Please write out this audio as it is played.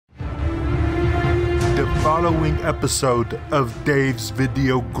The following episode of Dave's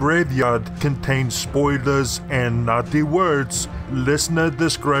Video Graveyard contains spoilers and naughty words. Listener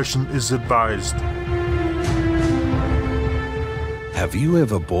discretion is advised. Have you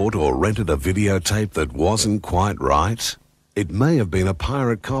ever bought or rented a videotape that wasn't quite right? It may have been a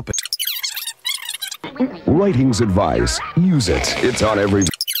pirate copy. Ratings advice. Use it. It's on every...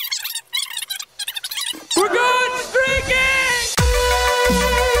 We're going streaking!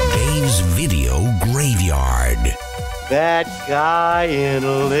 Dave's Video Graveyard. That guy in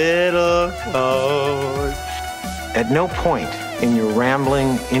a little coat. At no point in your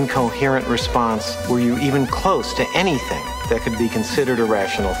rambling, incoherent response were you even close to anything that could be considered a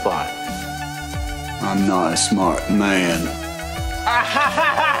rational thought. I'm not a smart man.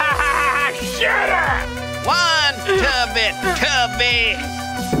 Shut up! One tubby.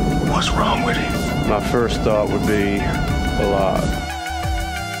 What's wrong with him? My first thought would be alive.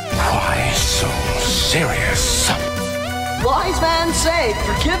 Why so serious? Wise man say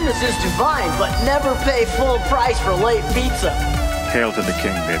forgiveness is divine, but never pay full price for late pizza. Hail to the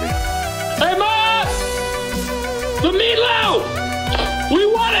king, baby. Hey, Ma! The meatloaf! We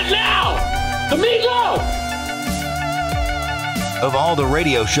want it now! The meatloaf! Of all the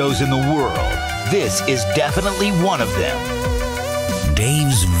radio shows in the world, this is definitely one of them.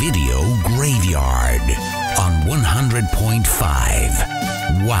 Dave's Video Graveyard on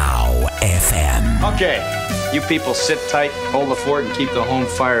 100.5 WOW FM. Okay, you people sit tight, hold the fort, and keep the home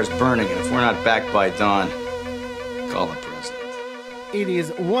fires burning. And if we're not back by dawn, call the president. It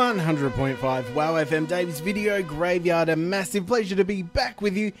is 100.5 WOW FM, Dave's Video Graveyard. A massive pleasure to be back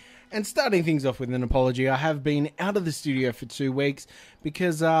with you. And starting things off with an apology, I have been out of the studio for 2 weeks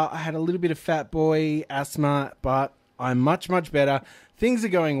because I had a little bit of fat boy asthma, but I'm much, much better. Things are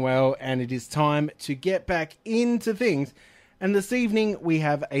going well, and it is time to get back into things. And this evening, we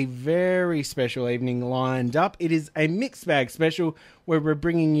have a very special evening lined up. It is a mixed bag special where we're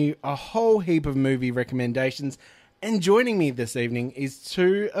bringing you a whole heap of movie recommendations. And joining me this evening is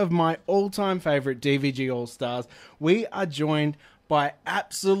two of my all-time favourite DVG All-Stars. We are joined by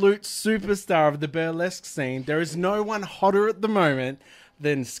absolute superstar of the burlesque scene. There is no one hotter at the moment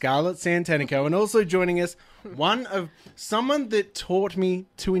than Scarlette Santanico. And also joining us, someone that taught me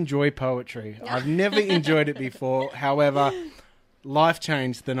to enjoy poetry. I've never enjoyed it before. However, life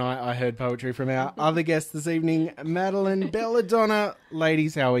changed the night I heard poetry from our other guest this evening, Madeleine, Bella, Donna.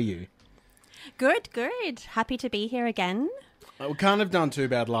 Ladies, how are you? Good. Happy to be here again. We can't have done too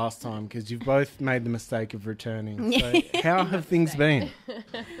bad last time because you've both made the mistake of returning. So how have things been?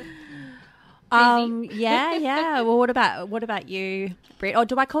 Yeah. Well, what about you, Britt? Or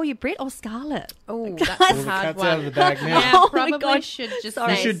do I call you Britt or Scarlett? Oh, that's a hard cat's one. out of the bag now. Yeah, Oh my probably God. should just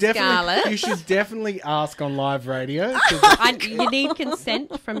Sorry. say Scarlett. You should definitely ask on live radio. You need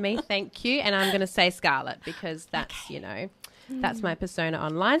consent from me, thank you. And I'm going to say Scarlett because that's, that's my persona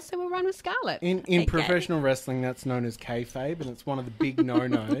online. So we'll run with Scarlett. In professional wrestling, that's known as kayfabe, and it's one of the big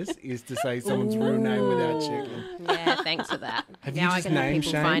no-nos is to say someone's real name without checking. Yeah, thanks for that. Have now you I just can have name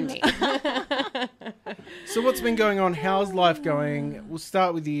people find me. So what's been going on? How's life going? We'll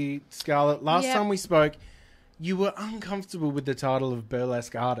start with you, Scarlett. Last time we spoke, you were uncomfortable with the title of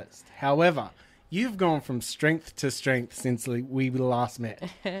burlesque artist. However, you've gone from strength to strength since we last met.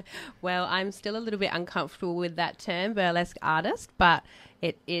 Well, I'm still a little bit uncomfortable with that term, burlesque artist, but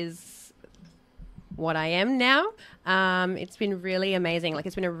it is what I am now. It's been really amazing.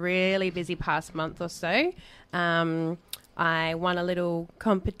 It's been a really busy past month or so. I won a little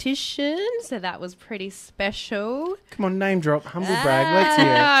competition, so that was pretty special. Come on, name drop, humble brag. Let's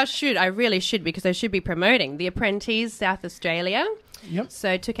hear it. I really should, because I should be promoting The Apprentice South Australia. Yep.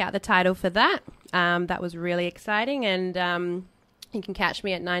 So took out the title for that. That was really exciting, and you can catch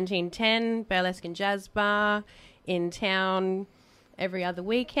me at 1910 Burlesque and Jazz Bar in town every other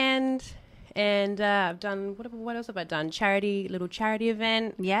weekend. And I've done, what else have I done? Little charity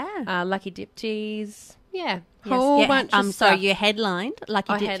event. Yeah. Lucky Dip Teas. Yeah. Whole bunch of so stuff. you headlined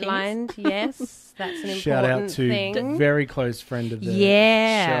Lucky Dip Teas. Headlined, yes. That's an important Shout out to thing. very close friend of the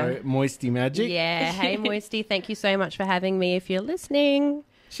show, Moisty Magic. Yeah. Hey, Moisty. Thank you so much for having me if you're listening.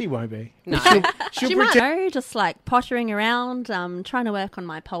 She won't be. No. She'll She pretend. might. Just pottering around, trying to work on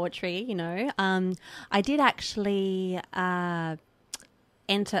my poetry, I did actually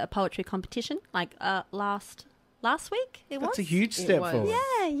enter a poetry competition last week. That's a huge step forward.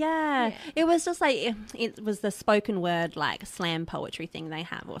 Yeah. It was just it was the spoken word slam poetry thing they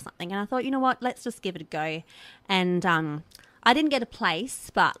have or something, and I thought, you know what, let's just give it a go. And I didn't get a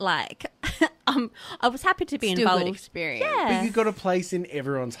place, but I was happy to be Still involved. good experience. Yeah. But you got a place in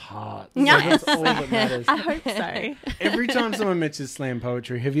everyone's heart. So that's all that matters. I hope so. Every time someone mentions slam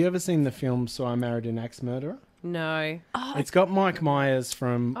poetry, have you ever seen the film So I Married an Axe Murderer? No. It's got Mike Myers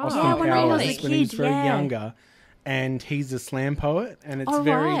from Austin yeah, when he was Powers a when he was kid, very yeah. younger. And he's a slam poet, and it's Oh,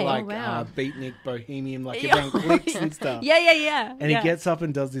 very right. like Oh, wow. beatnik, bohemian, like everyone clicks and stuff. Yeah. And he gets up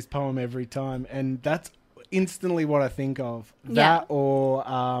and does this poem every time, and that's instantly what I think of. That or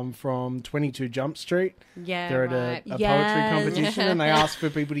from 22 Jump Street. Yeah, They're at right. a poetry competition, and they ask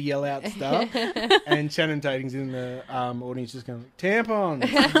for people to yell out stuff. And Shannon Tating's in the audience just going, tampons!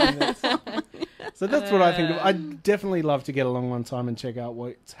 So that's what I think of. I'd definitely love to get along one time and check out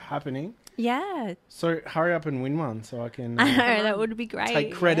what's happening. Yeah. So hurry up and win one so I can I know, that would be great.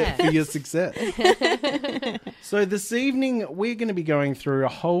 take credit for your success. So this evening we're going to be going through a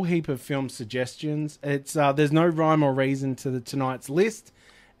whole heap of film suggestions. It's there's no rhyme or reason to tonight's list.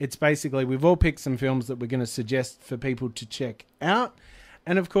 It's basically we've all picked some films that we're going to suggest for people to check out.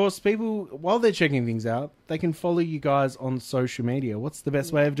 And of course, people, while they're checking things out, they can follow you guys on social media. What's the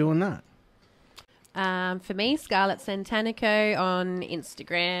best way of doing that? For me, Scarlette Santanico on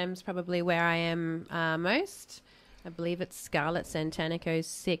Instagram's probably where I am most. I believe it's Scarlette Santanico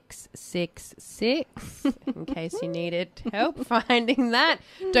 666. In case you needed help finding that,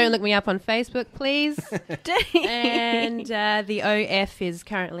 don't look me up on Facebook, please. And the OF is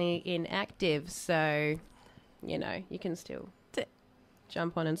currently inactive, so you know you can still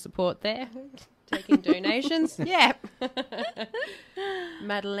jump on and support there. Taking donations. Yeah.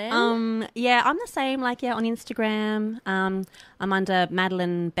 Madeleine? Yeah, I'm the same, on Instagram. I'm under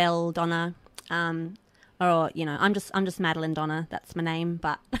Madeleine Bell Donna. Or, I'm just Madeleine Donna. That's my name,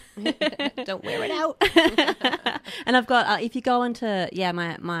 but don't wear it out. And I've got if you go onto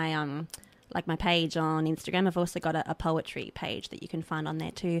my my page on Instagram, I've also got a poetry page that you can find on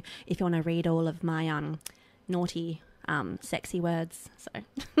there too if you want to read all of my naughty sexy words. So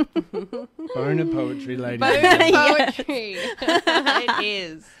Boner poetry, ladies. Boner poetry. It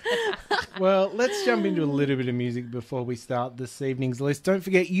is. Well, let's jump into a little bit of music before we start this evening's list. Don't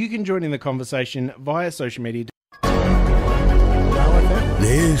forget, you can join in the conversation via social media.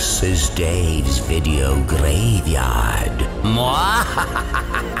 This is Dave's Video Graveyard.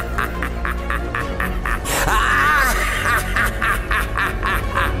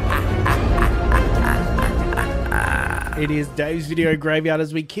 It is Dave's Video Graveyard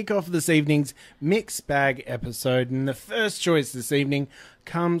as we kick off this evening's Mixed Bag episode. And the first choice this evening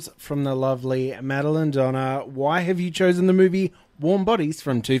comes from the lovely Madeleine Donna. Why have you chosen the movie Warm Bodies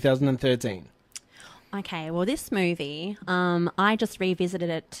from 2013? Okay, well, this movie, I just revisited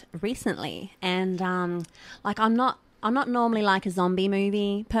it recently, and I'm not normally like a zombie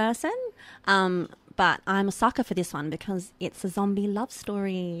movie person, but I'm a sucker for this one because it's a zombie love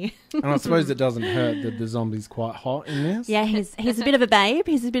story. And I suppose it doesn't hurt that the zombie's quite hot in this. Yeah, he's a bit of a babe.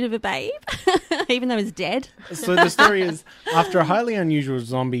 Even though he's dead. So the story is, after a highly unusual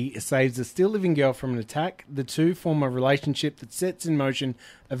zombie saves a still living girl from an attack, the two form a relationship that sets in motion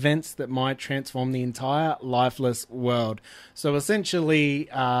events that might transform the entire lifeless world. So essentially,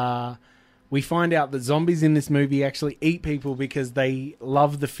 we find out that zombies in this movie actually eat people because they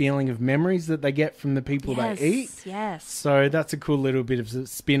love the feeling of memories that they get from the people they eat. Yes. So that's a cool little bit of a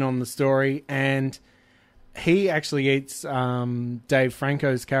spin on the story. And he actually eats Dave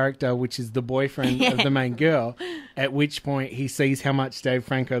Franco's character, which is the boyfriend of the main girl, at which point he sees how much Dave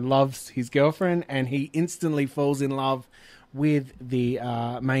Franco loves his girlfriend and he instantly falls in love with the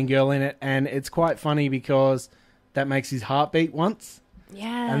main girl in it. And it's quite funny because that makes his heart beat once.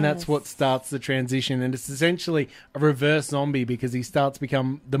 Yeah. And that's what starts the transition. And it's essentially a reverse zombie because he starts to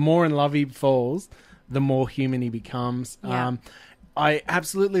become, the more in love he falls, the more human he becomes. Yeah. I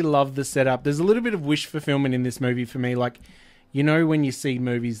absolutely love the setup. There's a little bit of wish fulfillment in this movie for me. Like, you know, when you see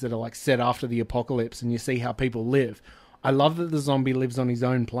movies that are like set after the apocalypse and you see how people live, I love that the zombie lives on his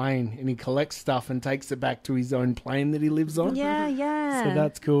own plane and he collects stuff and takes it back to his own plane that he lives on. Yeah, yeah. So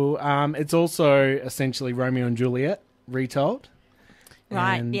that's cool. It's also essentially Romeo and Juliet retold.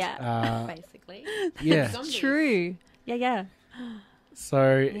 Right, And, basically. Yeah. That's true. Yeah.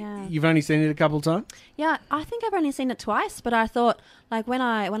 So Yeah. you've only seen it a couple of times? Yeah, I think I've only seen it twice, but I thought, like, when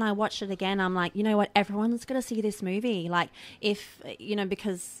I watched it again, I'm like, you know what, everyone's going to see this movie. Like, if, you know,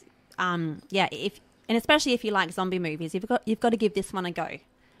 because, and especially if you like zombie movies, you've got to give this one a go.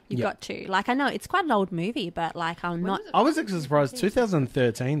 You've got to. Like, I know it's quite an old movie, but, like, I'm not... I was actually surprised.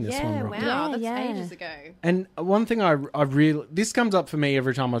 2013, this one. Rocky. Wow, that's Yeah. ages ago. And one thing I really... This comes up for me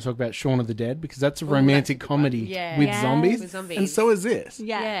every time I talk about Shaun of the Dead, because that's a romantic comedy with Yeah. zombies. With zombies. And so is this.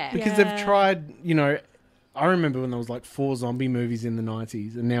 Yeah. Because they've tried, you know... I remember when there was like 4 zombie movies in the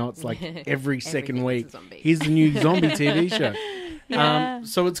 90s, and now it's like every second week, here's the new zombie TV show. Yeah.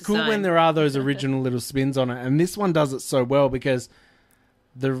 So it's cool when there are those original little spins on it, and this one does it so well because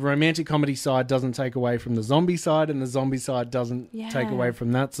the romantic comedy side doesn't take away from the zombie side, and the zombie side doesn't take away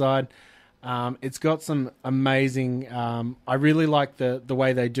from that side. It's got some amazing... I really like the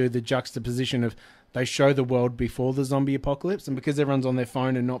way they do the juxtaposition of they show the world before the zombie apocalypse, and because everyone's on their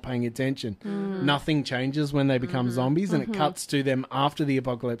phone and not paying attention, nothing changes when they become zombies, and it cuts to them after the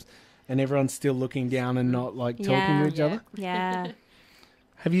apocalypse, and everyone's still looking down and not like talking to each other. Yeah.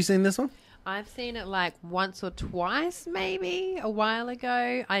 Have you seen this one? I've seen it like once or twice, maybe, a while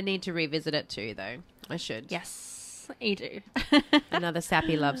ago. I need to revisit it too, though. I should. Yes, you do. Another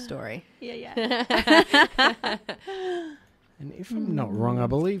sappy love story. Yeah. And if I'm not wrong, I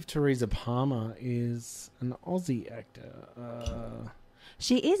believe Teresa Palmer is an Aussie actor.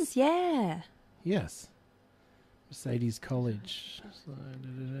 She is, yeah. Yes. Mercedes College.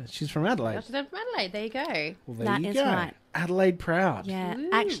 She's from Adelaide. She's from Adelaide. There you go. Well, there That you is go. right. Adelaide proud. Yeah, Ooh.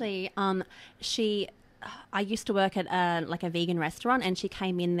 actually, I used to work at a vegan restaurant, and she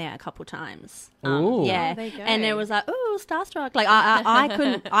came in there a couple times. Ooh. Yeah, Oh, there you go. and it was like, ooh, starstruck. Like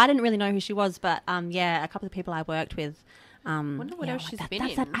I didn't really know who she was, but yeah, a couple of people I worked with. Wonder what else she's been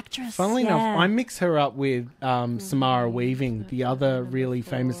that's in. that actress. Funnily yeah. enough, I mix her up with Samara Weaving, the other really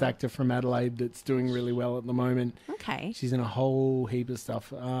famous actor from Adelaide that's doing really well at the moment. Okay. She's in a whole heap of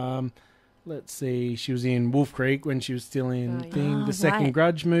stuff. Let's see. She was in Wolf Creek when she was still in the second right.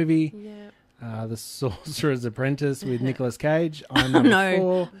 Grudge movie. Yeah. The Sorcerer's Apprentice with Nicolas Cage. I'm Number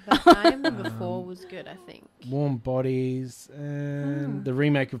 4. But I Am Number 4 was good, I think. Warm Bodies, and the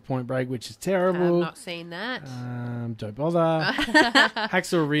remake of Point Break, which is terrible. I've not seen that. Don't bother.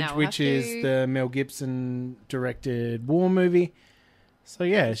 Hacksaw Ridge, Now I'll which have is to. the Mel Gibson directed war movie. So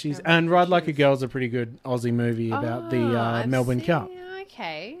yeah, and Ride Like a Girl's a pretty good Aussie movie about the Melbourne Cup.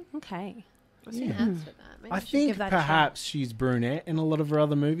 Okay. I've seen Yeah. ads for that. Maybe I should think give that a try. perhaps she's brunette in a lot of her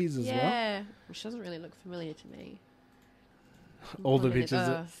other movies as well. Yeah. She doesn't really look familiar to me. All the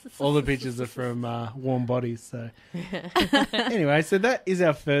pictures are from Warm Bodies. So anyway, so that is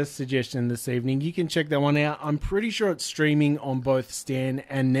our first suggestion this evening. You can check that one out. I'm pretty sure it's streaming on both Stan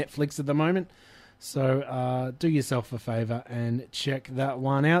and Netflix at the moment. So do yourself a favour and check that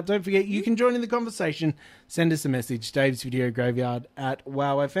one out. Don't forget, you can join in the conversation. Send us a message, Dave's Video Graveyard at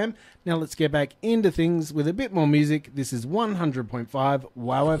WOWFM. Now let's get back into things with a bit more music. This is 100.5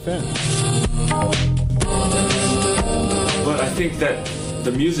 WOWFM. But I think that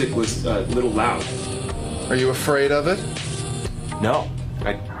the music was a little loud. Are you afraid of it? No,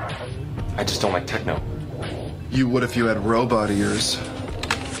 I just don't like techno. You would if you had robot ears.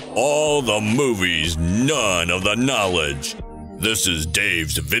 All the movies, none of the knowledge. This is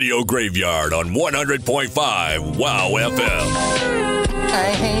Dave's Video Graveyard on 100.5 WOW FM.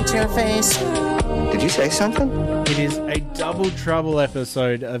 I hate your face. Did you say something? It is a double trouble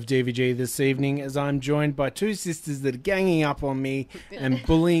episode of DVG this evening, as I'm joined by two sisters that are ganging up on me and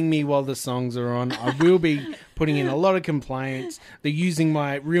bullying me while the songs are on. I will be putting in a lot of complaints. They're using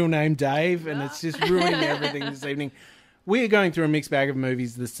my real name, Dave, and it's just ruining everything this evening. We are going through a mixed bag of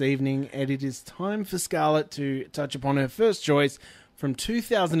movies this evening, and it is time for Scarlette to touch upon her first choice from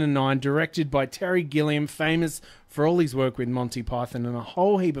 2009, directed by Terry Gilliam, famous for all his work with Monty Python and a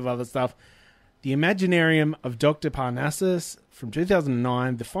whole heap of other stuff. The Imaginarium of Dr. Parnassus from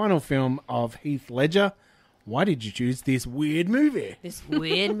 2009, the final film of Heath Ledger. Why did you choose this weird movie? This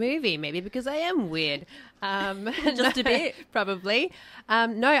weird movie, maybe because I am weird. Just a bit. Probably.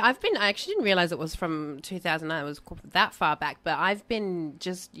 No, I actually didn't realize it was from 2009. It was that far back, but I've been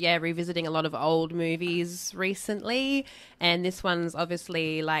just, revisiting a lot of old movies recently. And this one's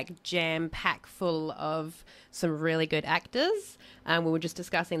obviously like jam-packed full of some really good actors. We were just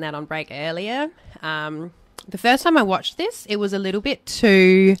discussing that on break earlier. The first time I watched this, it was a little bit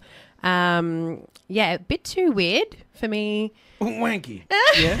too... a bit too weird for me. Wanky.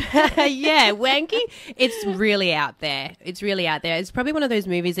 Yeah. Yeah, wanky. It's really out there. It's probably one of those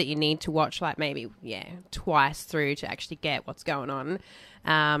movies that you need to watch twice through to actually get what's going on.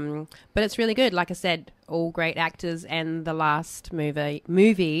 But it's really good. Like I said, all great actors, and the last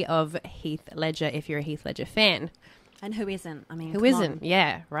movie of Heath Ledger, if you're a Heath Ledger fan. And who isn't? I mean, who isn't?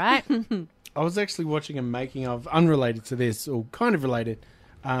 Yeah, right? I was actually watching a making of, unrelated to this, or kind of related,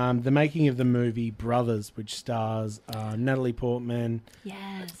 the making of the movie Brothers, which stars Natalie Portman,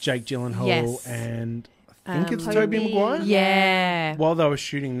 Jake Gyllenhaal, and I think it's Tobey Maguire. Yeah. While they were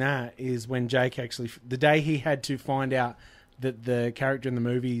shooting that is when Jake actually, the day he had to find out that the character in the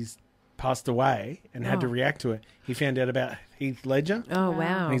movies passed away and had to react to it, he found out about Heath Ledger. Oh,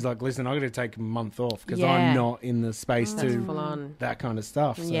 wow. And he's like, listen, I've got to take a month off because Yeah. I'm not in the space That's to full on. that kind of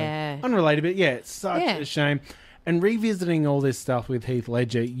stuff. So, Yeah. unrelated, but yeah, it's such Yeah. a shame. And revisiting all this stuff with Heath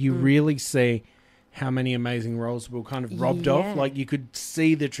Ledger, you really see how many amazing roles were kind of robbed Yeah. off. Like, you could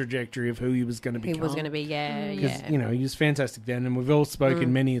see the trajectory of who he was going to become. He was going to be, Because, you know, he was fantastic then, and we've all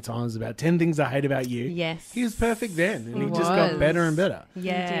spoken many a times about 10 Things I Hate About You. Yes. He was perfect then, and he He just got was. better and better.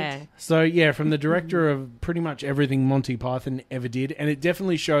 Yeah. So, yeah, from the director of pretty much everything Monty Python ever did, and it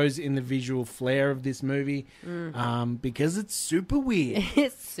definitely shows in the visual flair of this movie, because it's super weird.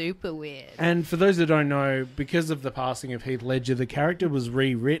 It's super weird. And for those that don't know, because of the passing of Heath Ledger, the character was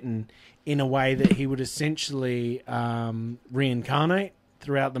rewritten in a way that he would essentially reincarnate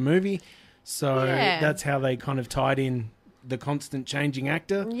throughout the movie. So that's how they kind of tied in the constant changing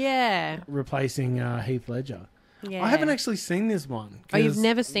actor. Yeah. Replacing Heath Ledger. Yeah. I haven't actually seen this one. Oh, you've 'cause-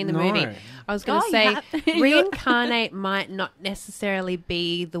 never seen the no. movie? I was going to Oh, say, you have. reincarnate might not necessarily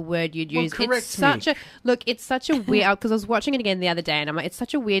be the word you'd Well, use. correct It's such me. a look. It's such a weird because I was watching it again the other day, and I'm like, it's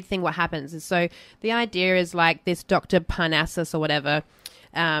such a weird thing. What happens is so the idea is like this Dr. Parnassus or whatever.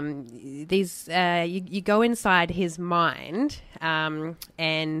 You go inside his mind,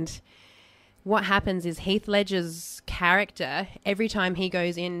 and what happens is Heath Ledger's character, every time he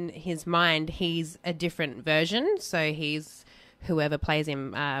goes in his mind, he's a different version. So he's whoever plays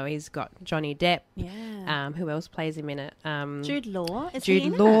him. He's got Johnny Depp. Yeah. Who else plays him in it? Jude Law. Is he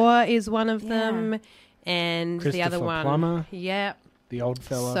Jude in Law it? is one of them. And the other Christopher one. Plummer. Yeah. The old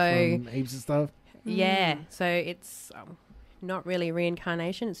fella So- from heaps of stuff. Yeah. So it's not really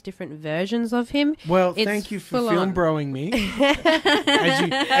reincarnation. It's different versions of him. Well, It's thank you for full film on. broing me.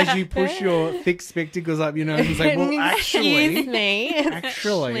 as you push your thick spectacles up your nose and say, well, actually... Excuse me. It's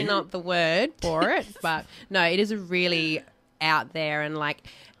Actually... actually not the word for it. But no, it is a really out there and like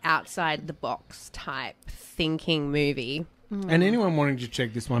outside the box type thinking movie. And anyone wanting to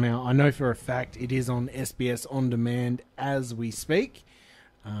check this one out, I know for a fact it is on SBS On Demand as we speak,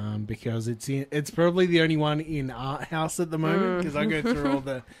 because it's probably the only one in Art House at the moment, because I go through all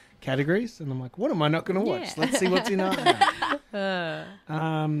the categories and I'm like, what am I not going to watch? Yeah. Let's see what's in Art House.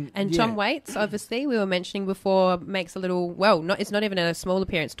 And Tom Waits, obviously, we were mentioning before, makes a little, it's not even a small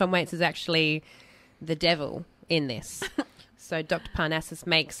appearance. Tom Waits is actually the devil in this. So Dr. Parnassus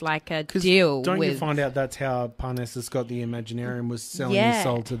makes like a deal Don't with... you find out that's how Parnassus got the Imaginarium, was selling Yeah. his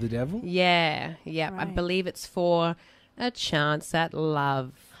soul to the devil? Yeah. I believe it's for a chance at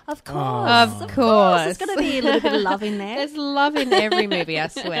love. Of course. Oh. Of course. There's going to be a little bit of love in there. There's love in every movie, I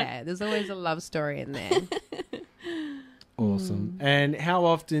swear. There's always a love story in there. Awesome. And how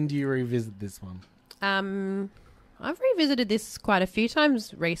often do you revisit this one? I've revisited this quite a few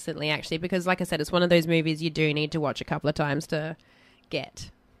times recently, actually, because, like I said, it's one of those movies you do need to watch a couple of times to get.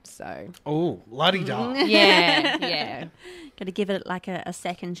 So, oh, la-di-da. yeah. Got to give it like a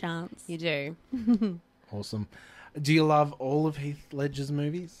second chance. You do. Awesome. Do you love all of Heath Ledger's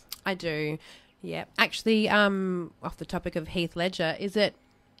movies? I do. Yeah. Actually, off the topic of Heath Ledger, is it?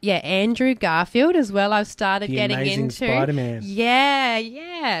 Yeah, Andrew Garfield as well. I've started The getting Amazing into Spider-Man.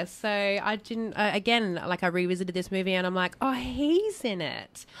 Yeah. So I didn't again. Like I revisited this movie and I'm like, oh, he's in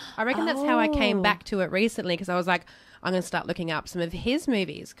it. I reckon that's how I came back to it recently because I was like, I'm going to start looking up some of his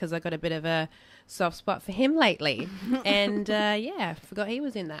movies because I got a bit of a soft spot for him lately. And I forgot he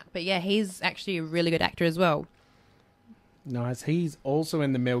was in that. But yeah, he's actually a really good actor as well. Nice. He's also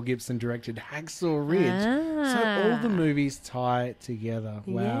in the Mel Gibson directed Hacksaw Ridge. So all the movies tie together.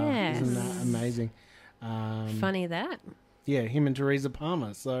 Wow. Yes. Isn't that amazing? Funny that. Yeah, him and Teresa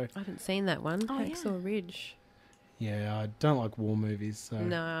Palmer. So I haven't seen that one. Hacksaw Ridge. yeah, I don't like war movies. So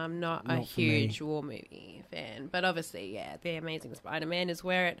No, I'm not a Not for me. huge war movie fan. But obviously, yeah, The Amazing Spider-Man is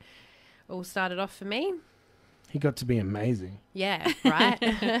where it all started off for me. he got to be amazing. Yeah, right?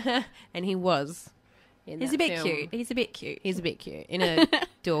 And he was. He's a bit cute. He's a bit cute. He's a bit cute in a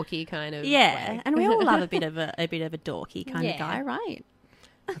dorky kind of Yeah, way. and we all love a bit of a dorky kind Yeah. of guy, right?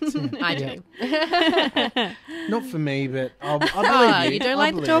 I do. Not for me, but I believe you. You don't I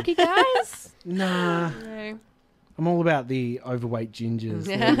like the believe dorky guys? Nah. No. I'm all about the overweight gingers.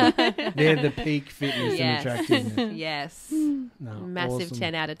 They're the peak fitness and attractiveness. Yes. No, Massive awesome.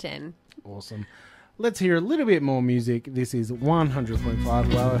 10 out of 10. Awesome. Let's hear a little bit more music. This is 100.5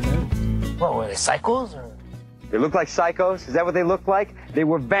 WOWFM. What were they, psychos? Or? They look like psychos? Is that what they look like? They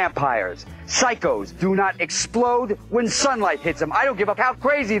were vampires. Psychos do not explode when sunlight hits them. I don't give a how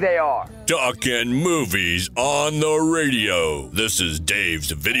crazy they are. Talking movies on the radio. This is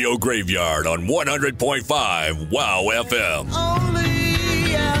Dave's Video Graveyard on 100.5 WOW FM.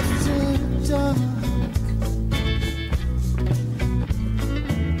 Only after dark.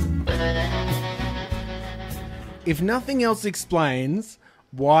 if nothing else explains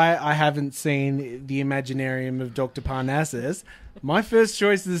why I haven't seen the Imaginarium of Dr. Parnassus, my first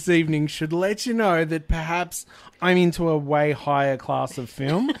choice this evening should let you know that perhaps I'm into a way higher class of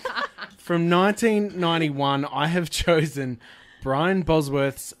film. From 1991, I have chosen Brian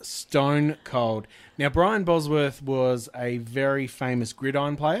Bosworth's Stone Cold. Now, Brian Bosworth was a very famous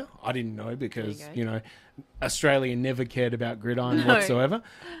gridiron player. I didn't know because, Australia never cared about gridiron whatsoever.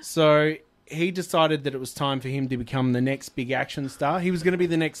 So he decided that it was time for him to become the next big action star. He was going to be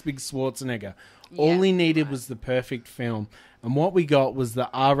the next big Schwarzenegger. All he needed was the perfect film. And what we got was the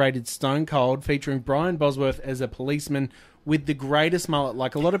R-rated Stone Cold featuring Brian Bosworth as a policeman with the greatest mullet.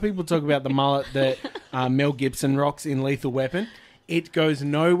 Like, a lot of people talk about the mullet that Mel Gibson rocks in Lethal Weapon. It goes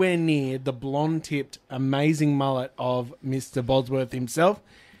nowhere near the blonde-tipped, amazing mullet of Mr. Bosworth himself.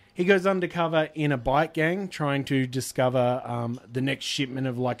 He goes undercover in a bike gang trying to discover the next shipment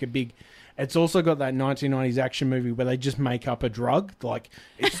of like a big... It's also got that 1990s action movie where they just make up a drug. Like,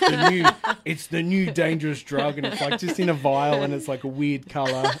 it's the new dangerous drug, and it's like just in a vial and it's like a weird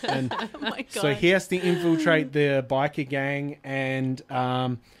colour. And so he has to infiltrate the biker gang, and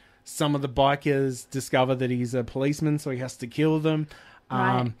some of the bikers discover that he's a policeman, so he has to kill them.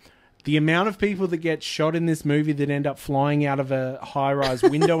 Right. The amount of people that get shot in this movie that end up flying out of a high-rise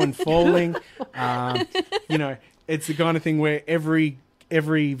window and falling, it's the kind of thing where every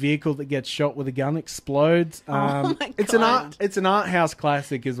vehicle that gets shot with a gun explodes. It's an art house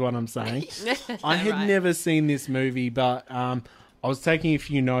classic, is what I'm saying. I had never seen this movie, but I was taking a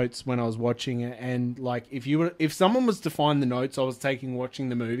few notes when I was watching it, and like if someone was to find the notes I was taking watching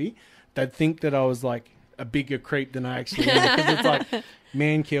the movie, they'd think that I was like a bigger creep than I actually am, because it's like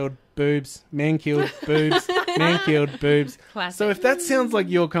man killed, boobs, man killed, boobs, man killed, boobs. Classic. So if that sounds like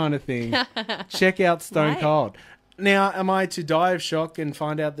your kind of thing, check out Stone Cold. Now, am I to die of shock and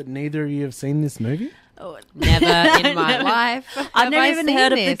find out that neither of you have seen this movie? Oh, never in my life. I've never even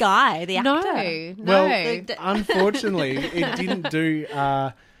heard of the guy, the actor. No. Well, unfortunately, it didn't do...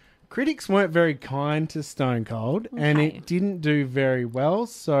 critics weren't very kind to Stone Cold, and it didn't do very well,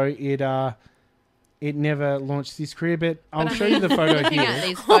 so it never launched his career. But I'll show you the photo looking here. at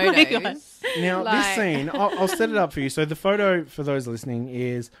these photos. Now, this scene, I'll set it up for you. So the photo, for those listening,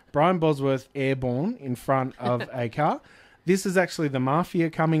 is Brian Bosworth airborne in front of a car. This is actually the mafia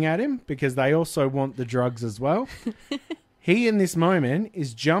coming at him because they also want the drugs as well. He, in this moment,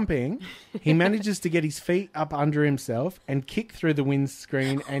 is jumping. He manages to get his feet up under himself and kick through the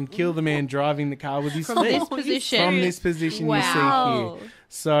windscreen and kill the man driving the car with his feet. This position. From this position you see here.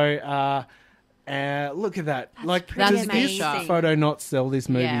 So... look at that. Like, does this photo not sell this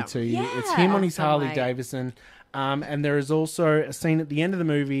movie to you? Yeah. It's him on his Harley Davidson. And there is also a scene at the end of the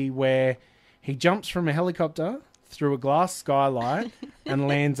movie where he jumps from a helicopter through a glass skylight and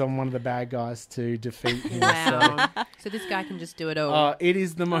lands on one of the bad guys to defeat him. Wow. So this guy can just do it all. It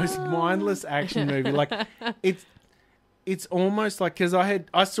is the most mindless action movie. Like, it's almost like, because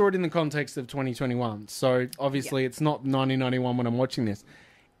I saw it in the context of 2021. So obviously it's not 1991 when I'm watching this.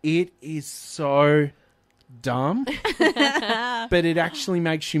 It is so dumb, but it actually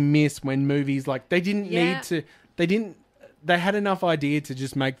makes you miss when movies, like, they had enough idea to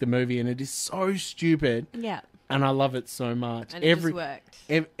just make the movie, and it is so stupid. Yeah. And I love it so much. And it just worked.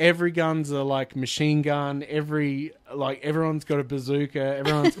 Every gun's a like machine gun. Everyone's got a bazooka.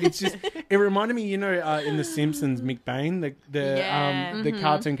 It reminded me, in The Simpsons, McBain, the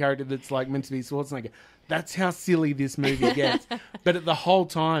cartoon character that's like meant to be Schwarzenegger. That's how silly this movie gets. But at the whole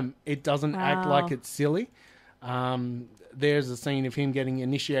time, it doesn't act like it's silly. There's a scene of him getting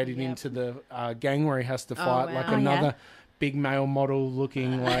initiated into the gang where he has to fight another big male model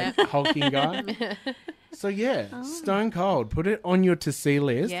looking like hulking guy. So Stone Cold. Put it on your to see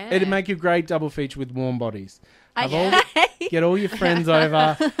list. Yeah. It'd make a great double feature with Warm Bodies. Get all your friends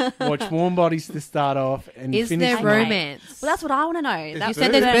over, watch Warm Bodies to start off, and Is finish. there romance? Well, that's what I want to know. You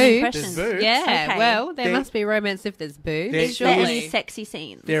said there's boobs. There's boobs. Yeah, Okay. well, there must be romance if there's boobs. Is there any sexy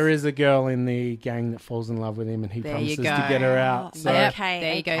scenes? There is a girl in the gang that falls in love with him, and he There promises you to go. get her out. So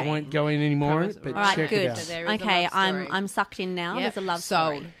There you go. I won't go in any more, but All right, check good. it out. So there is a Okay, love story. I'm sucked in now. Yep. There's a love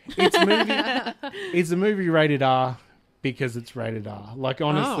Sold. story. It's a movie rated R because it's rated R. Like,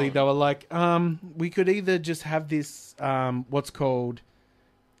 honestly, they were like, we could either just have this, what's called,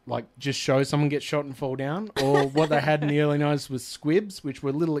 like, just show someone get shot and fall down, or what they had in the early 90s was squibs, which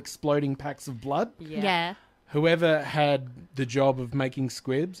were little exploding packs of blood. Yeah. Whoever had the job of making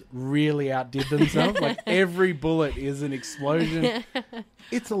squibs really outdid themselves. Like, every bullet is an explosion.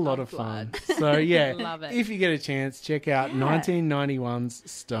 It's a lot of fun. So, yeah, Love it. if you get a chance, check out 1991's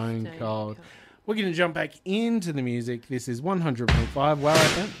Stone Cold. We're going to jump back into the music. This is 100.5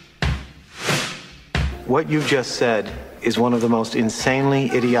 WOWFM. What you just said is one of the most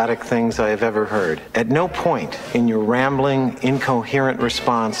insanely idiotic things I have ever heard. At no point in your rambling, incoherent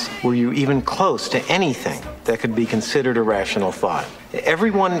response were you even close to anything that could be considered a rational thought.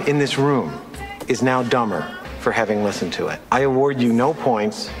 Everyone in this room is now dumber for having listened to it. I award you no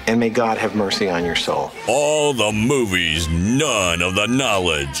points, and may God have mercy on your soul. All the movies, none of the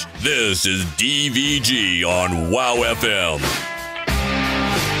knowledge. This is DVG on WOWFM.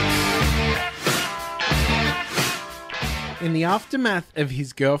 In the aftermath of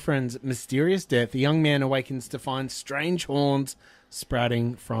his girlfriend's mysterious death, a young man awakens to find strange horns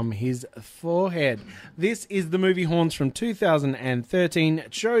sprouting from his forehead. This is the movie Horns from 2013,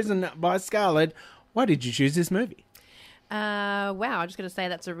 chosen by Scarlette. Why did you choose this movie? Wow, I'm just going to say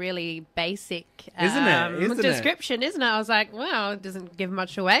that's a really basic Isn't description, isn't it? I was like, wow, it doesn't give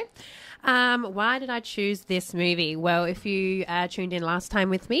much away. Why did I choose this movie? Well, if you tuned in last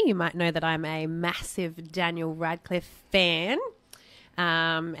time with me, you might know that I'm a massive Daniel Radcliffe fan.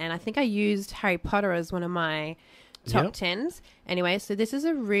 And I think I used Harry Potter as one of my top 10s. Anyway, so this is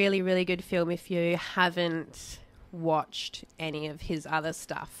a really, really good film if you haven't watched any of his other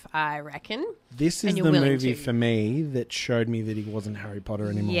stuff, I reckon. This is the movie for me that showed me that he wasn't Harry Potter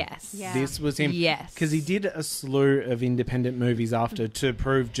anymore. Yes. Yeah. This was him. Yes. Because he did a slew of independent movies after to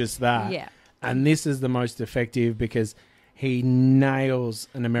prove just that. Yeah. And this is the most effective because he nails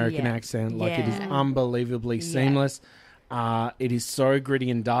an American accent. Like, it is unbelievably seamless. It is so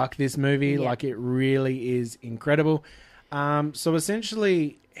gritty and dark, this movie. Like, it really is incredible. So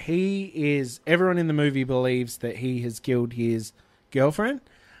essentially, everyone in the movie believes that he has killed his girlfriend,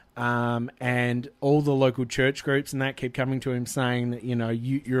 and all the local church groups and that keep coming to him saying that,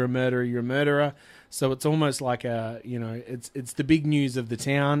 you're a murderer. So it's almost like it's the big news of the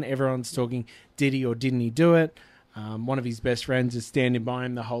town. Everyone's talking, did he or didn't he do it? One of his best friends is standing by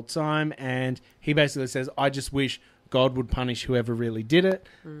him the whole time, and he basically says, I just wish God would punish whoever really did it.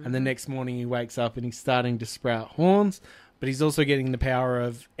 And the next morning he wakes up and he's starting to sprout horns. But he's also getting the power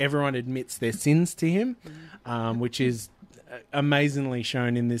of everyone admits their sins to him, which is amazingly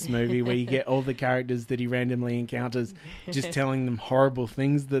shown in this movie, where you get all the characters that he randomly encounters just telling them horrible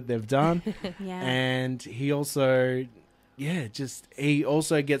things that they've done. And he also, he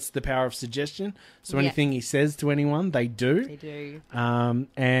also gets the power of suggestion. So anything he says to anyone, they do. They do.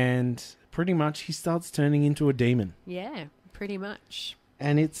 And pretty much he starts turning into a demon. Yeah, pretty much.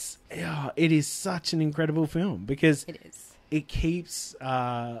 And it is such an incredible film because it keeps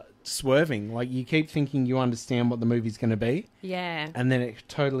swerving. Like, you keep thinking you understand what the movie's going to be. Yeah. And then it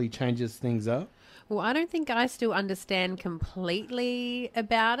totally changes things up. Well, I don't think I still understand completely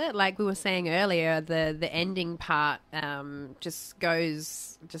about it. Like we were saying earlier, the ending part just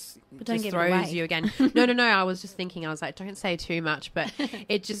throws you again. No. I was just thinking, I was like, don't say too much, but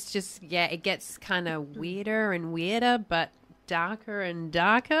it it gets kind of weirder and weirder, but darker and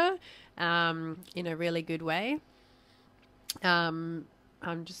darker in a really good way. I'm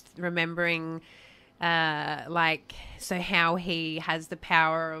just remembering how he has the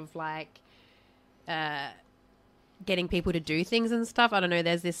power of getting people to do things and stuff. I don't know,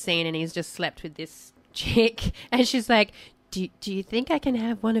 there's this scene and he's just slept with this chick and she's like, do you think I can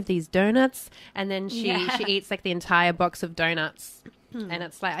have one of these donuts? And then she eats like the entire box of donuts. And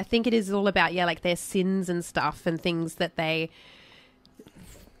it's like, I think it is all about, their sins and stuff and things that they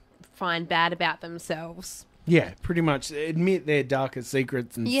find bad about themselves. Yeah, pretty much admit their darker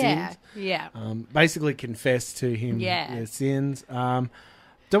secrets and sins. Yeah. Basically confess to him their sins. Don't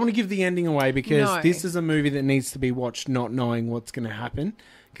want to give the ending away because this is a movie that needs to be watched not knowing what's going to happen,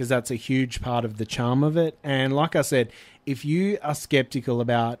 because that's a huge part of the charm of it. And like I said, if you are skeptical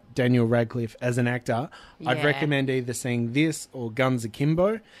about Daniel Radcliffe as an actor, I'd recommend either seeing this or Guns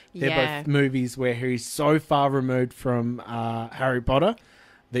Akimbo. They're both movies where he's so far removed from Harry Potter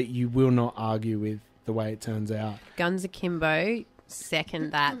that you will not argue with the way it turns out. Guns Akimbo,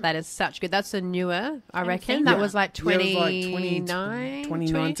 second that. That is such good. That's a newer, I reckon. That was like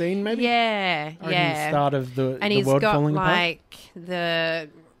 2019 maybe? Yeah. The start of the and he's world got falling apart.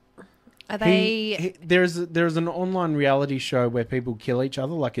 There's an online reality show where people kill each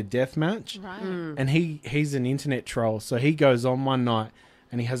other, like a death match. Right. And he's an internet troll. So he goes on one night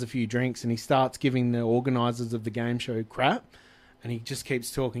and he has a few drinks and he starts giving the organisers of the game show crap. And he just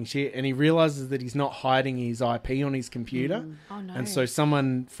keeps talking shit, and he realizes that he's not hiding his IP on his computer. Oh, no. And so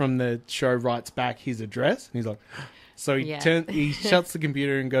someone from the show writes back his address, and he's like, so he shuts the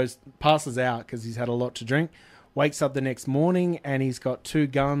computer and passes out because he's had a lot to drink, wakes up the next morning, and he's got two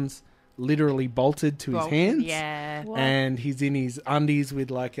guns literally bolted to his hands. Yeah. And he's in his undies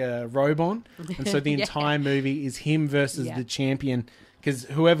with like a robe on. And so the entire movie is him versus the champion, because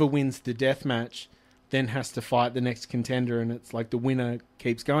whoever wins the death match then has to fight the next contender, and it's like the winner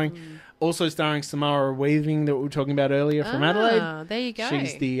keeps going. Also starring Samara Weaving that we were talking about earlier from Adelaide. There you go.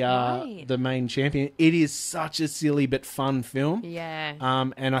 She's the main champion. It is such a silly but fun film. Yeah.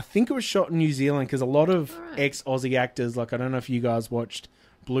 And I think it was shot in New Zealand because a lot of ex-Aussie actors, like I don't know if you guys watched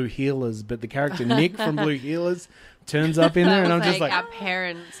Blue Heelers, but the character Nick from Blue Heelers turns up in there, and I'm just like, our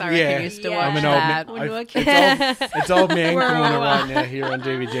parents, I reckon, used to watch that. It's old man corner right now here on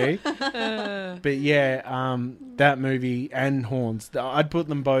DVD. But yeah, that movie and Horns, I'd put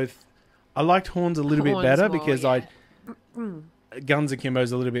them both. I liked Horns a little bit better because Guns Akimbo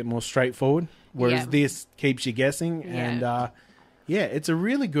is a little bit more straightforward, whereas this keeps you guessing. And it's a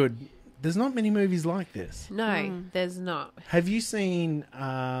really good. There's not many movies like this. No, there's not. Have you seen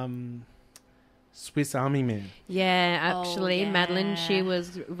Swiss Army Man? Yeah, actually, Madeleine, she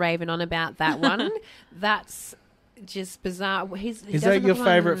was raving on about that one. That's just bizarre. Is that your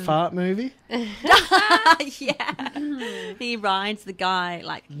favourite fart movie? He rides the guy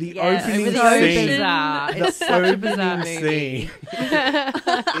like the opening scene. Bizarre. It's such a bizarre movie.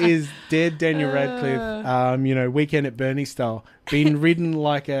 Is dead Daniel Radcliffe, Weekend at Bernie style, being ridden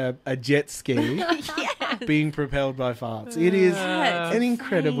like a jet ski, being propelled by farts. It is an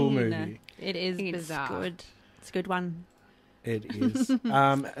incredible movie. It is bizarre. Good. It's a good one. It is.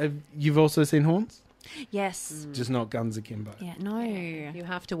 You've also seen Horns? Yes. Just not Guns Akimbo. Yeah, no. You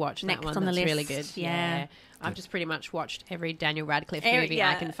have to watch Next that one. on the That's list. really good. Yeah. I've just pretty much watched every Daniel Radcliffe movie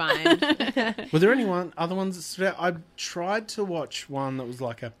I can find. Were there any other ones that stood out? I tried to watch one that was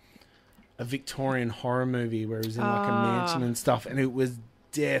like a Victorian horror movie where it was in like a mansion and stuff, and it was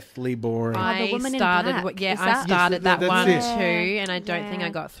deathly boring. I started that one too, and I don't think I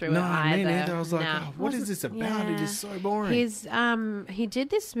got through it either. Me neither. I was like, what is this about? It is so boring. He did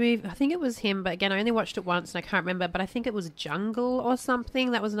this movie, I think it was him, but again, I only watched it once and I can't remember, but I think it was Jungle or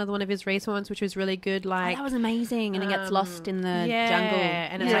something. That was another one of his recent ones, which was really good. Like that was amazing, and he gets lost in the jungle.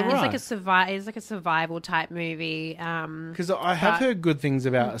 And it's like a survival type movie. Because I have heard good things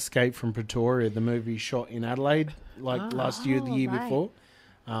about Escape from Pretoria, the movie shot in Adelaide, last year, the year before.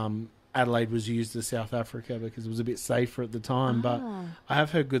 Adelaide was used as South Africa because it was a bit safer at the time, but I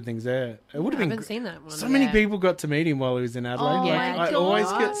have heard good things there. It would have been. I haven't seen that one. So many people got to meet him while he was in Adelaide. I always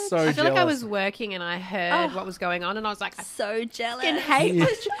get so jealous. I feel like I was working and I heard what was going on, and I was like, so jealous. I hate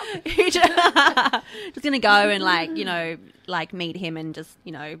this job. Just gonna go and meet him and just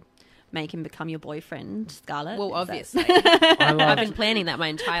make him become your boyfriend, Scarlette. Well, obviously. I've been planning that my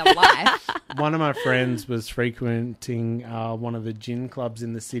entire life. One of my friends was frequenting one of the gin clubs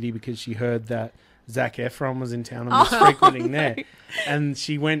in the city because she heard that Zac Efron was in town and was frequenting there. And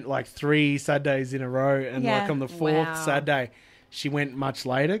she went like 3 Saturdays in a row, and on the 4th Saturday, she went much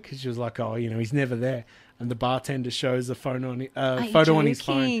later because she was like, he's never there. And the bartender shows a photo on his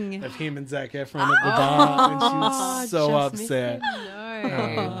phone of him and Zac Efron at the bar, and she was so upset.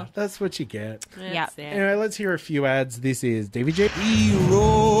 That's what you get. Anyway, let's hear a few ads. This is DVJ. He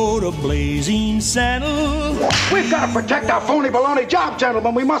rode a blazing saddle. We've got to protect our phony baloney job,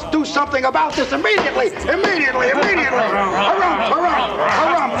 gentlemen. We must do something about this immediately. Immediately. Harumph,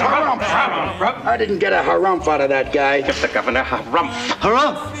 harumph, harumph, harumph. I didn't get a harumph out of that guy. Give the governor harumph.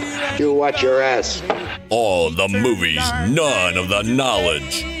 Harumph. You watch your ass. All the movies, none of the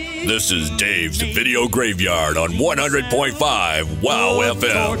knowledge. This is Dave's Video Graveyard on 100.5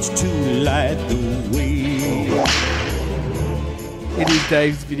 WOWFM. It is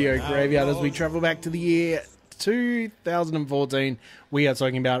Dave's Video Graveyard as we travel back to the year 2014. We are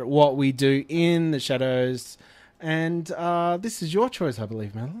talking about what we do in the shadows. And this is your choice, I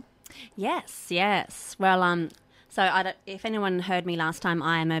believe, Madeleine. Yes. Well, so if anyone heard me last time,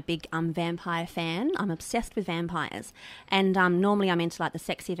 I am a big vampire fan. I'm obsessed with vampires. And normally I'm into like the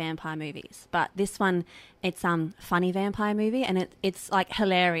sexy vampire movies. But this one, it's funny vampire movie, and it's like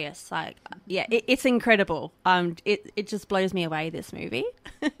hilarious. Like, it's incredible. It just blows me away, this movie.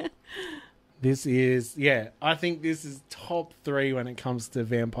 This is, I think this is top 3 when it comes to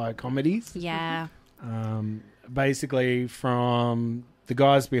vampire comedies. Yeah. Basically from the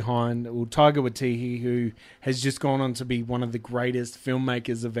guys behind Taika Waititi, who has just gone on to be one of the greatest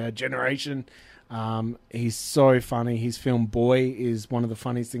filmmakers of our generation. He's so funny. His film Boy is one of the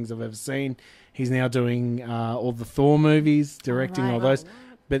funniest things I've ever seen. He's now doing all the Thor movies, directing all those.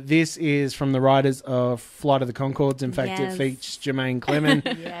 But this is from the writers of Flight of the Conchords. In fact, it features Jermaine Clement.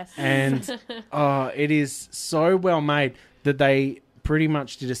 And it is so well made that they pretty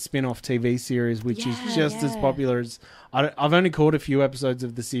much did a spin-off TV series, which is just as popular as... I've only caught a few episodes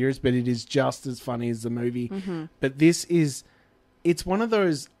of the series, but it is just as funny as the movie. Mm-hmm. But this is... It's one of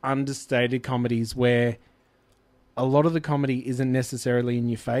those understated comedies where a lot of the comedy isn't necessarily in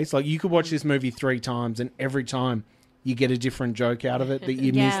your face. Like, you could watch this movie 3 times, and every time you get a different joke out of it that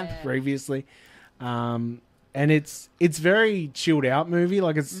you missed previously. And it's very chilled out movie.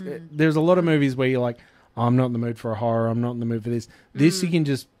 Like, there's a lot of movies where you're like, oh, I'm not in the mood for a horror, I'm not in the mood for this. This you can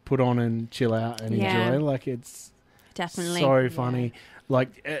just put on and chill out and enjoy. Like, it's definitely so funny.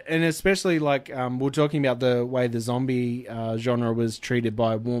 Like, and especially like we're talking about the way the zombie genre was treated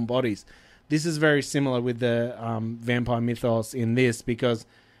by Warm Bodies. This is very similar with the vampire mythos in this, because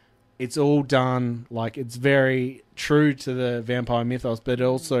it's all done, like, it's very true to the vampire mythos, but it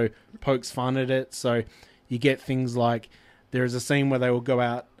also pokes fun at it. So you get things like, there is a scene where they will go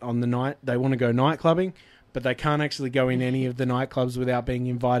out on the night, they want to go night clubbing, but they can't actually go in any of the nightclubs without being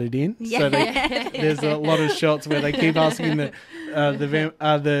invited in. So there's a lot of shots where they keep asking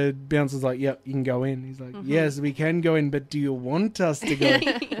the bouncer's like, yep, you can go in. He's like, yes, we can go in, but do you want us to go?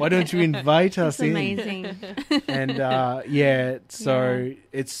 Why don't you invite us in? Amazing. And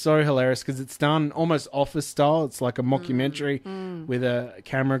it's so hilarious because it's done almost Office style. It's like a mockumentary with a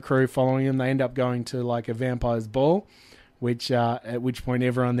camera crew following them. They end up going to like a vampire's ball, which at which point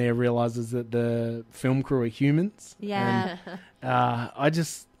everyone there realizes that the film crew are humans. Yeah.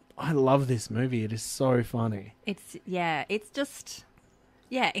 And, I love this movie. It is so funny. It's just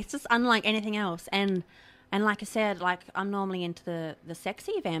unlike anything else. And like I said, like, I'm normally into the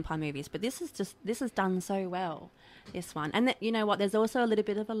sexy vampire movies, but this is done so well, this one. And you know what? There's also a little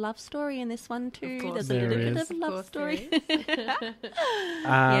bit of a love story in this one too. There's a little bit of a love story.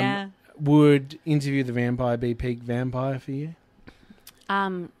 Yeah. Would Interview the Vampire be peak vampire for you?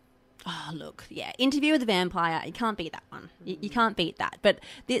 Oh, look, yeah. Interview with the Vampire, you can't beat that one. You can't beat that. But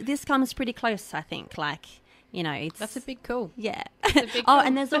this comes pretty close, I think. Like, you know, that's a big call. Yeah. Big call.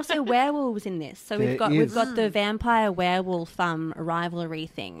 And there's also werewolves in this. So we've got the vampire werewolf rivalry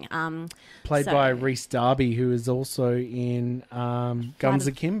thing. Played by Rhys Darby, who is also in Guns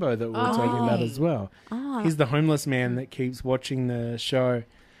Akimbo that we were talking about as well. Oh. He's the homeless man that keeps watching the show.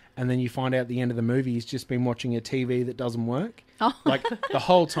 And then you find out at the end of the movie he's just been watching a TV that doesn't work. Oh. Like, the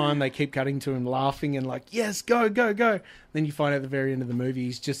whole time they keep cutting to him laughing and like, yes, go, go, go. Then you find out at the very end of the movie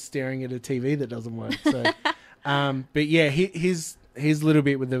he's just staring at a TV that doesn't work. So, but yeah, his little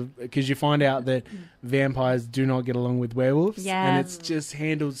bit with because you find out that vampires do not get along with werewolves. Yeah. And it's just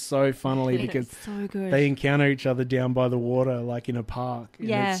handled so funnily because so good. They encounter each other down by the water, like in a park. And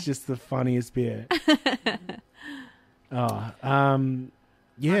it's just the funniest bit.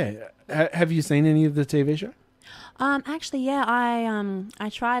 Yeah. Have you seen any of the TV show? Actually, yeah. I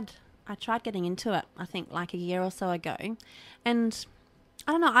tried getting into it, I think, like a year or so ago, and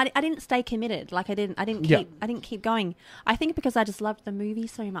I don't know. I didn't stay committed. Like, I didn't keep going. I think because I just loved the movie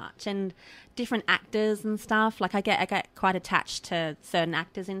so much and different actors and stuff. Like, I get quite attached to certain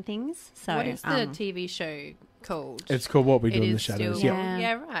actors and things. So what is the TV show called? It's called What We Do in the Shadows. Still,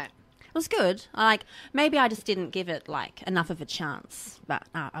 yeah, right. It was good. Maybe I just didn't give it like enough of a chance. But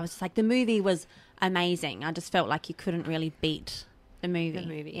I was just like, the movie was amazing. I just felt like you couldn't really beat the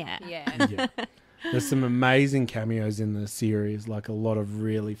movie. Yeah. There's some amazing cameos in the series. Like, a lot of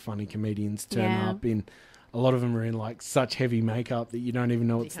really funny comedians turn up in. A lot of them are in like such heavy makeup that you don't even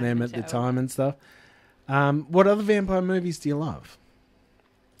know it's them at the time and stuff. What other vampire movies do you love?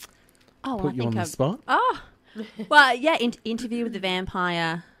 Oh, Put you on the spot. Oh, well, yeah. Interview with the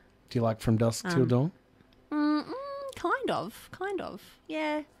Vampire. Do you like From Dusk Till Dawn? Kind of.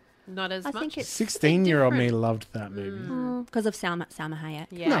 Yeah. Not as I much. think it's 16-year-old me loved that movie. Because of Salma Hayek.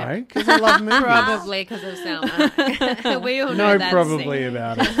 Yeah. No, because I love movies. Probably because of Salma. We all know that probably scene.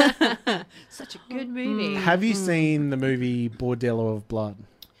 about it. Such a good movie. Have you seen the movie Bordello of Blood?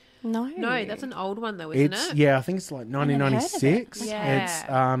 No. No, that's an old one though, isn't it? Yeah, I think it's like 1996.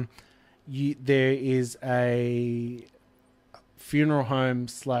 Yeah. It's there is a funeral home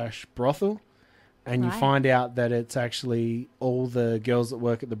 / brothel, and you find out that it's actually all the girls that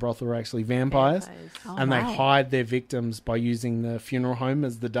work at the brothel are actually vampires. And they hide their victims by using the funeral home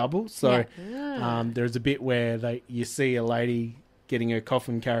as the double. So there's a bit where you see a lady getting her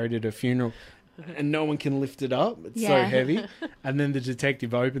coffin carried at a funeral and no one can lift it up. It's so heavy. And then the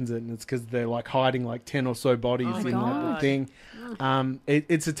detective opens it and it's because they're like hiding like 10 or so bodies in like, the thing.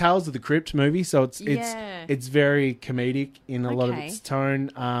 It's a Tales of the Crypt movie, so it's very comedic in a lot of its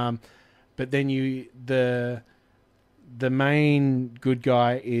tone. But then the main good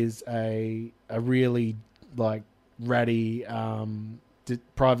guy is a really like ratty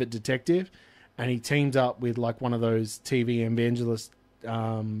private detective, and he teams up with like one of those TV evangelist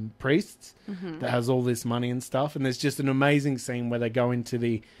priests that has all this money and stuff. And there's just an amazing scene where they go into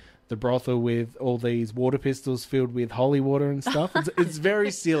the brothel with all these water pistols filled with holy water and stuff. It's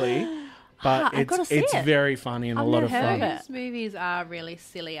very silly. but I've gotta see it's it. very funny and a lot of fun. Those movies are really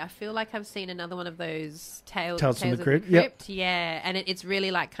silly. I feel like I've seen another one of those Tales from of the Crypt. Yep. Yeah, and it's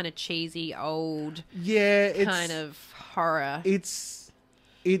really like kind of cheesy, old, it's kind of horror. It's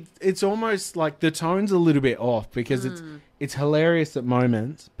almost like the tone's a little bit off because it's hilarious at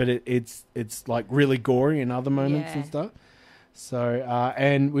moments, but it's like really gory in other moments and stuff. So,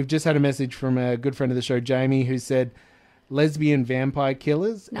 and we've just had a message from a good friend of the show, Jamie, who said lesbian vampire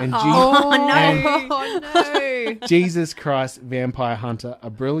killers and Jesus Christ Vampire Hunter, a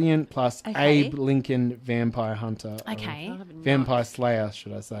brilliant plus Abe Lincoln Vampire Hunter. Okay. Vampire Slayer,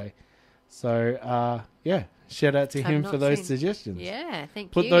 should I say. So, shout out to him for those suggestions. Yeah, thank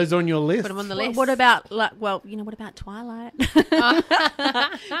you. Put those on your list. Put them on the list. What about what about Twilight?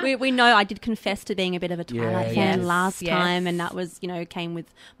 we know I did confess to being a bit of a Twilight fan last time, and that was, came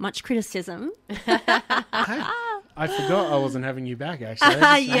with much criticism. I forgot I wasn't having you back, actually.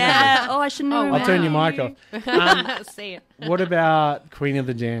 I shouldn't have. I'll turn your mic off. See it. What about Queen of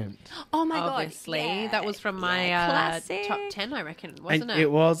the Damned? Oh my Obviously. God. Yeah. That was from my top 10, I reckon, wasn't And it?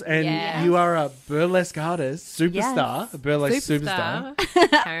 it was, and you are a burlesque artist, superstar, a burlesque superstar.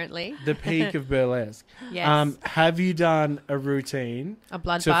 Apparently. The peak of burlesque. Yes. Have you done a routine A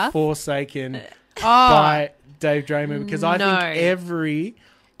blood to bath? Forsaken by Dave Draymond? Because I No. think every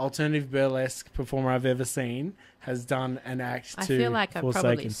alternative burlesque performer I've ever seen has done an act to I feel like I've Forsaken.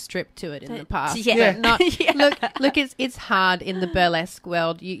 probably stripped to it in the past. Yeah. But not, Look, it's hard in the burlesque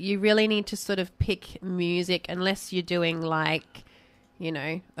world. You really need to sort of pick music unless you're doing like,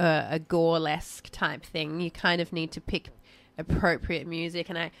 a gore-esque type thing. You kind of need to pick appropriate music.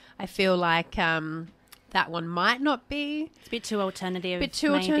 And I feel like that one might not be. It's a bit too alternative. Bit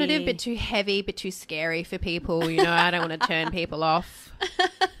too alternative, bit too heavy, bit too scary for people. I don't want to turn people off.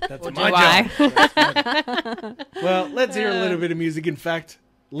 That's Or my do job. I? That's my- Well, let's hear a little bit of music. In fact,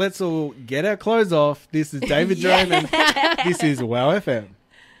 let's all get our clothes off. This is David Draymond. This is WOWFM.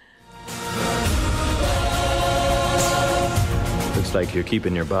 Looks like you're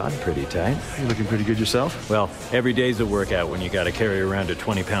keeping your bod pretty tight. You looking pretty good yourself? Well, every day's a workout when you gotta carry around a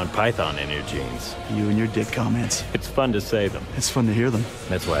 20-pound python in your jeans. You and your dick comments. It's fun to say them. It's fun to hear them.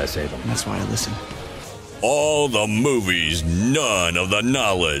 That's why I say them. That's why I listen. All the movies, none of the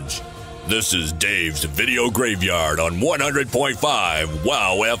knowledge. This is Dave's Video Graveyard on 100.5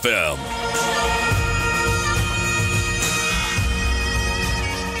 WOW FM.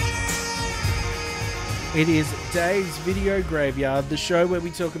 It is Dave's Video Graveyard, the show where we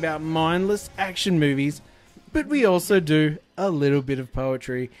talk about mindless action movies, but we also do a little bit of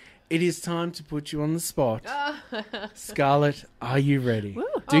poetry. It is time to put you on the spot. Scarlett, are you ready?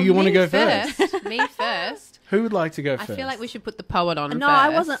 Do you want to go first? Me first. Who would like to go first? I feel like we should put the poet on No, first. I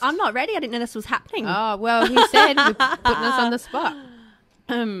wasn't. I'm not ready. I didn't know this was happening. Oh, well, he said you're putting us on the spot.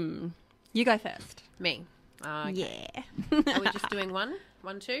 You go first. Me. Okay. Yeah. Are we just doing one?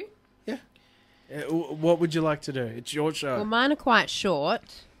 1, 2? What would you like to do? It's your show. Well, mine are quite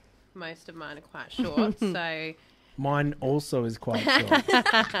short. Most of mine are quite short, so... Mine also is quite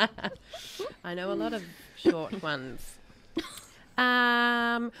short. I know a lot of short ones.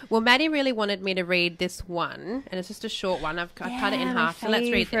 Well, Maddie really wanted me to read this one, and it's just a short one. I've cut it in half, so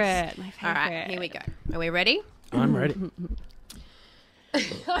let's read this. All right, here we go. Are we ready? I'm ready.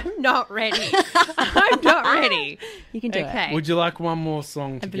 I'm not ready. I'm not ready. You can do it. Would you like one more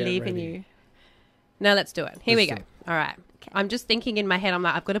song to I get believe in ready? you. No, let's do it. Here we go. do it. All right. Okay. I'm just thinking in my head, I'm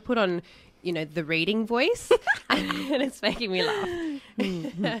like, I've got to put on, the reading voice, and it's making me laugh.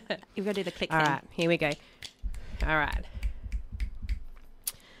 You've got to do the click All thing. right, here we go. All right.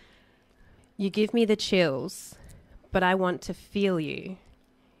 You give me the chills, but I want to feel you.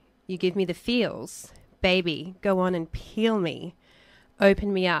 You give me the feels. Baby, go on and peel me.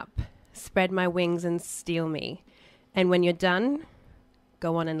 Open me up, spread my wings and steal me. And when you're done,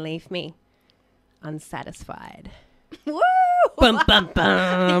 go on and leave me unsatisfied. Woo! Bum, bum,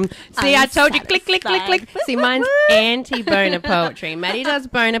 bum. See, I told you, click, click, click, click. See, mine's anti-boner poetry. Maddie does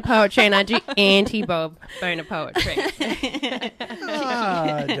boner poetry, and I do anti-boner poetry.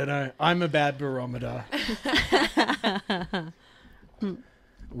 I don't know. I'm a bad barometer.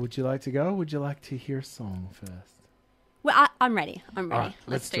 Would you like to go? Or would you like to hear a song first? Well, I'm ready. I'm ready. All right,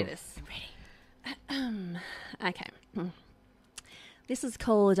 let's do it. this. Okay. This is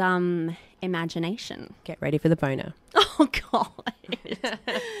called Imagination. Get ready for the boner. Oh God.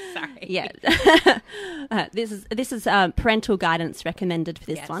 Sorry. Yeah. This is parental guidance recommended for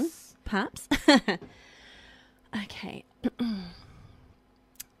this one, perhaps. Okay.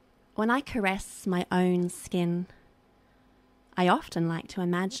 When I caress my own skin, I often like to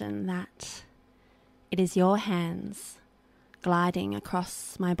imagine that it is your hands gliding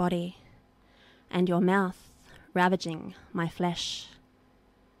across my body, and your mouth ravaging my flesh.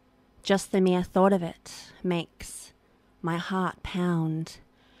 Just the mere thought of it makes my heart pound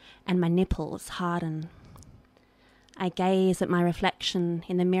and my nipples harden. I gaze at my reflection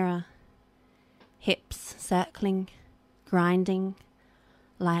in the mirror, hips circling, grinding,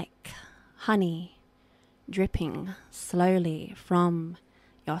 like honey dripping slowly from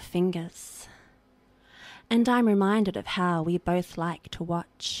your fingers. And I'm reminded of how we both like to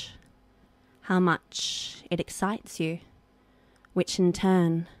watch, how much it excites you, which in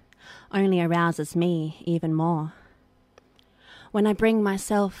turn only arouses me even more. When I bring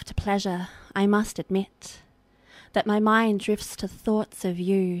myself to pleasure, I must admit that my mind drifts to thoughts of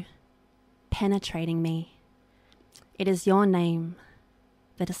you penetrating me. It is your name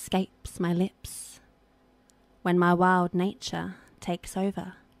that escapes my lips when my wild nature takes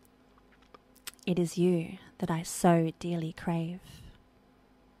over. It is you that I so dearly crave.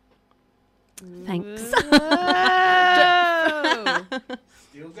 Thanks.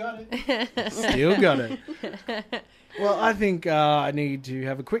 Still got it. Still got it. Well, I think I need to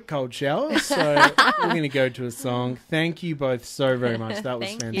have a quick cold shower, so we're going to go to a song. Thank you both so very much. That was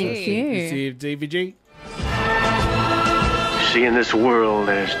fantastic. Thank you. You see DVG? See, in this world,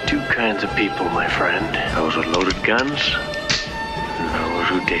 there's two kinds of people, my friend. Those with loaded guns and those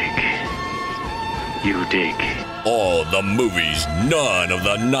who dig. You dig. All the movies, none of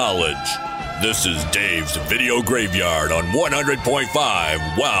the knowledge. This is Dave's Video Graveyard on 100.5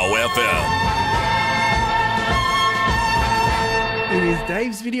 WOWFM. It is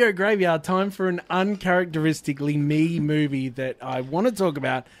Dave's Video Graveyard, time for an uncharacteristically me movie that I want to talk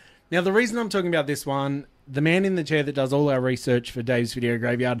about. Now, the reason I'm talking about this one, the man in the chair that does all our research for Dave's Video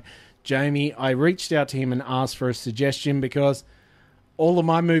Graveyard, Jamie, I reached out to him and asked for a suggestion because all of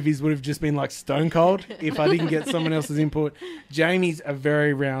my movies would have just been like stone cold if I didn't get someone else's input. Jamie's a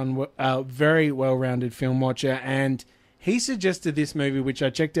very well-rounded film watcher, and he suggested this movie, which I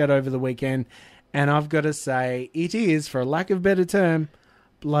checked out over the weekend, and I've got to say, it is, for a lack of a better term,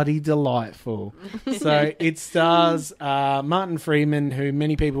 bloody delightful. So it stars Martin Freeman, who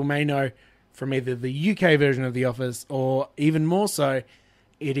many people may know from either the UK version of The Office or even more so,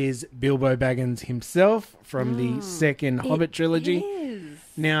 it is Bilbo Baggins himself from the second Hobbit trilogy.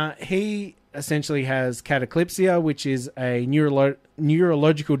 Now, he essentially has cataplexia, which is a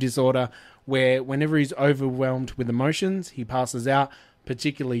neurological disorder where whenever he's overwhelmed with emotions, he passes out,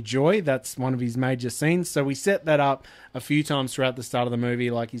 particularly joy. That's one of his major scenes. So we set that up a few times throughout the start of the movie,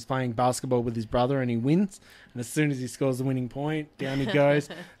 like he's playing basketball with his brother and he wins. And as soon as he scores the winning point, down he goes.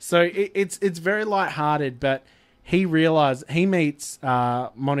 So it's very lighthearted, but he meets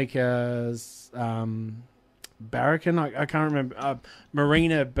Monica's Barracan, I can't remember,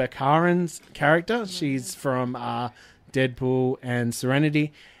 Marina Baccarin's character. She's from Deadpool and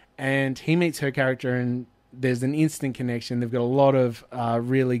Serenity. And he meets her character and there's an instant connection. They've got a lot of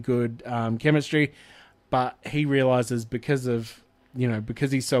really good chemistry, but he realizes because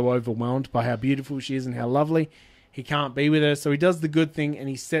he's so overwhelmed by how beautiful she is and how lovely, he can't be with her. So he does the good thing and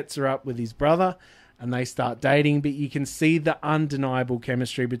he sets her up with his brother and they start dating, but you can see the undeniable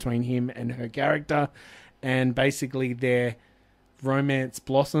chemistry between him and her character, and basically their romance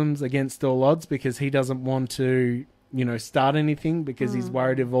blossoms against all odds because he doesn't want to, start anything because he's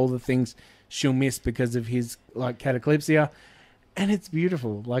worried of all the things she'll miss because of his cataplexia. And it's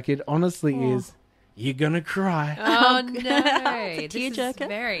beautiful. It honestly is. You're gonna cry. Oh no! This is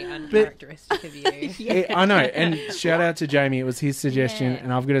very uncharacteristic of you. I know. And shout out to Jamie. It was his suggestion,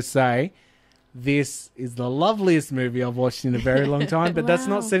 and I've got to say, this is the loveliest movie I've watched in a very long time. But that's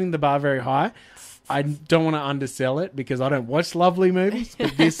not setting the bar very high. I don't want to undersell it because I don't watch lovely movies.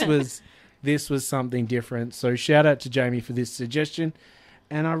 But this was something different. So shout out to Jamie for this suggestion.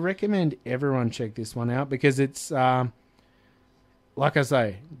 And I recommend everyone check this one out because it's, like I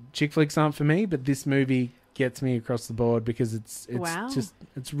say, chick flicks aren't for me, but this movie gets me across the board because it's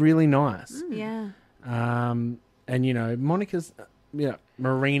it's really nice. Yeah. And Monica's,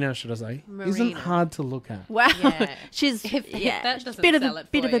 Marina, should I say, isn't hard to look at. Wow. Yeah. She's that doesn't bit of sell a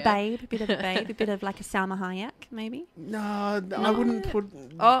it bit for of a you. babe, a bit of like a Salma Hayek, maybe. No, I wouldn't put.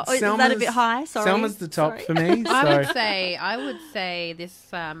 Oh, is that a bit high? Sorry, Selma's the top for me. So. I would say this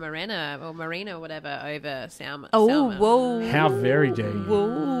Marina or whatever over Salma. Oh, Salma. whoa! How very dare you?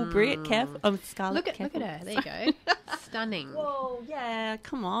 Whoa, Brit, careful. Oh, Scarlette. Look at her. There you go. Stunning. Whoa, yeah.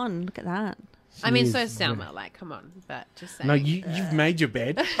 Come on, look at that. I mean, so Selma, come on, but just saying. No, you've made your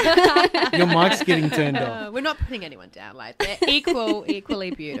bed. Your mic's getting turned off. We're not putting anyone down. They're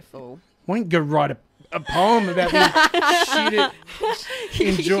equally beautiful. Why don't you go write a poem about being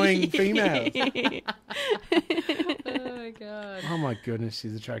enjoying females? Oh my god. God. Oh my goodness,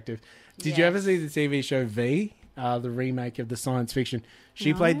 she's attractive. Did you ever see the TV show V? The remake of the science fiction.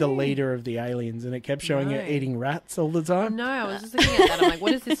 She played the leader of the aliens, and it kept showing her eating rats all the time. No, I was just looking at that. I'm like,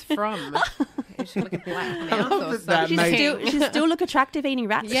 what is this from? She like a black mouth or something. She still look attractive eating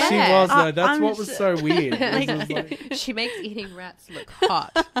rats. Yeah. She was, though. That's what was so weird. She makes eating rats look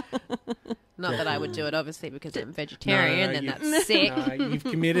hot. Not that I would do it, obviously, because I'm vegetarian, that's sick. No, you've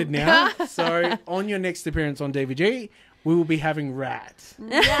committed now. So on your next appearance on DVG, we will be having rats.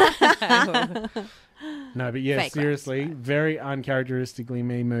 No, but yeah, Fake seriously, very uncharacteristically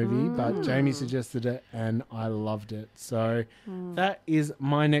me movie, but Jamie suggested it and I loved it. So that is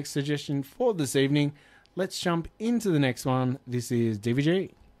my next suggestion for this evening. Let's jump into the next one. This is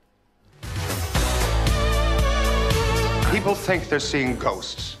DVG. People think they're seeing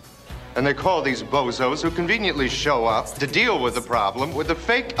ghosts. And they call these bozos who conveniently show up to deal with the problem with a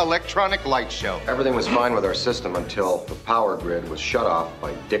fake electronic light show. Everything was fine with our system until the power grid was shut off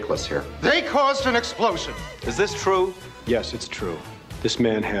by Dickless here. They caused an explosion. Is this true? Yes, it's true. This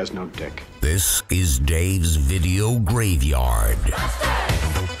man has no dick. This is Dave's Video Graveyard.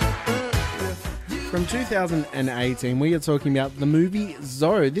 From 2018, we are talking about the movie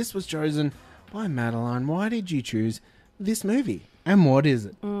Zo. This was chosen by Madeleine. Why did you choose this movie? And what is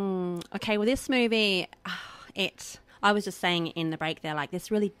it? Okay, well, this movie, I was just saying in the break there, like, this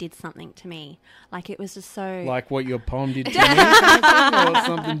really did something to me. Like, it was just so... Like what your poem did to me or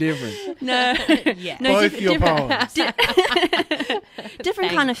something different? No. Yeah. No, both your poems.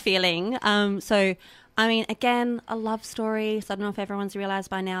 Different kind of feeling. So, I mean, again, a love story. So I don't know if everyone's realised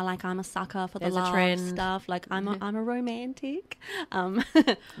by now, like, I'm a sucker for the There's a love trend. stuff. Like, I'm a romantic.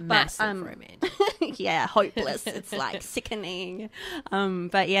 Massive romantic. Yeah, hopeless. It's, like, sickening.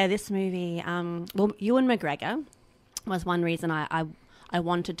 But, yeah, this movie, well, Ewan McGregor was one reason I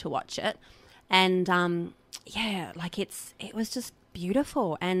wanted to watch it. And, yeah, like, it was just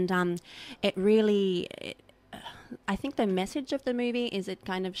beautiful. And it really... I think the message of the movie is it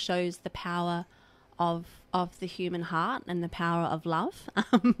kind of shows the power of the human heart and the power of love.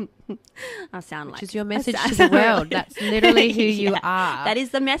 I sound Which like... is your message to the world. That's literally who you are. That is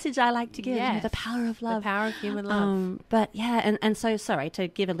the message I like to give. Yes. The power of love. The power of human love. But yeah, and so, sorry, to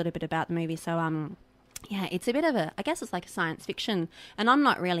give a little bit about the movie. So, yeah, it's a bit of a... I guess it's like a science fiction. And I'm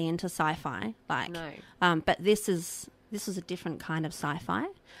not really into sci-fi. Like, No. But this is a different kind of sci-fi.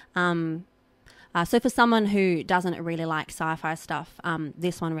 So for someone who doesn't really like sci-fi stuff,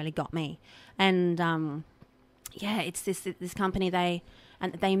 this one really got me. And yeah, it's this company. They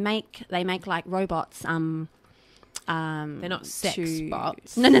make like robots. They're not sex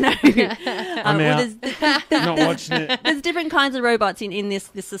bots. No. I'm out. Not watching it. There's different kinds of robots in this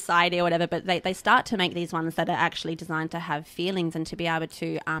society or whatever, but they start to make these ones that are actually designed to have feelings and to be able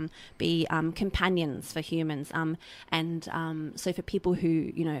to be companions for humans. So for people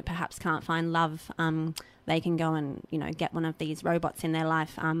who, perhaps can't find love, they can go and, get one of these robots in their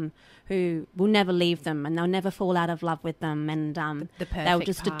life who will never leave them and they'll never fall out of love with them, and they'll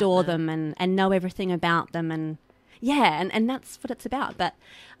just adore them and know everything about them. And yeah, and that's what it's about. But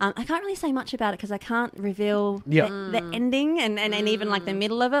I can't really say much about it because I can't reveal the ending and even like the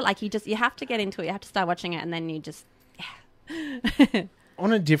middle of it. Like you have to get into it. You have to start watching it, and then you just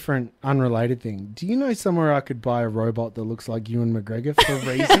On a different, unrelated thing, do you know somewhere I could buy a robot that looks like Ewan McGregor for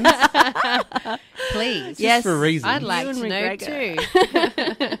reasons? Please. Just for reasons. I'd like Ewan to know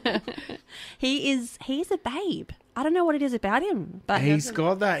McGregor. too. He's a babe. I don't know what it is about him, but He's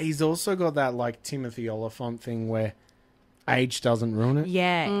got that. He's also got that like Timothy Oliphant thing where age doesn't ruin it.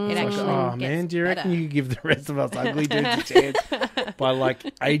 Yeah, it actually oh gets man, do you reckon better. you could give the rest of us ugly dudes a chance by like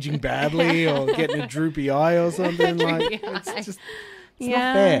aging badly or getting a droopy eye or something? Like it's just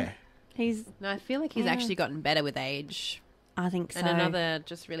not fair. No, I feel like he's actually gotten better with age. I think so. And another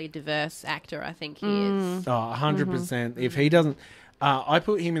just really diverse actor, I think he is. Oh, 100%. If he doesn't... I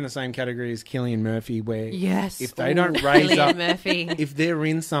put him in the same category as Cillian Murphy, where if they don't raise Cillian up... Murphy. If they're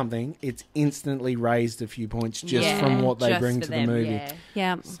in something, it's instantly raised a few points just from what they bring to the movie.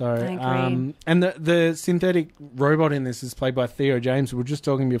 Yeah, So, I agree. and the synthetic robot in this is played by Theo James. We were just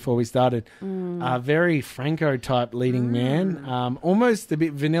talking before we started. A very Franco-type leading man. Almost a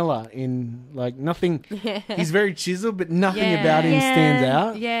bit vanilla in, like, nothing... He's very chiseled, but nothing about him stands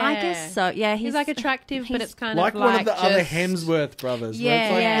out. Yeah. I guess so. Yeah, he's like attractive, but it's kind like of one like of the other Hemsworth brothers. Where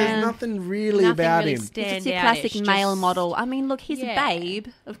it's like, there's nothing really about him. He's just your classic male model. I mean, look, he's a babe,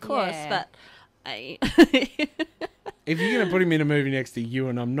 of course, but... If you're going to put him in a movie next to you,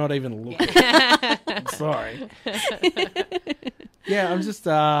 and I'm not even looking. I'm sorry. Yeah, I'm just...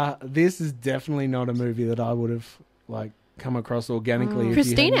 this is definitely not a movie that I would have, like, come across organically. if you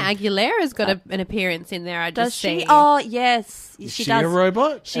Christina hadn't. Aguilera's got an appearance in there. I Does just she? see. Oh, yes. Is she she does. a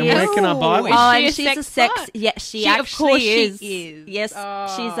robot? She And is. where can I buy one? Oh, Is and she she's a a sex sex. bot? Yeah, she Of actually course she is. is. Yes, Oh,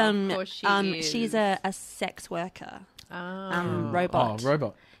 she's of course she she's is. a sex worker. Oh. Robot. Oh,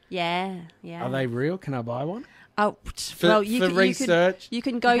 robot. Yeah, yeah. Are they real? Can I buy one? Oh, For- well, for research? You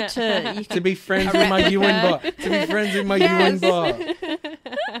can go to you To can, be friends with my UN bot. To be friends with my UN bot.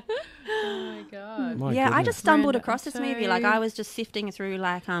 Oh my god. My yeah, I goodness. just stumbled Brenda, across this so- movie. Like I was just sifting through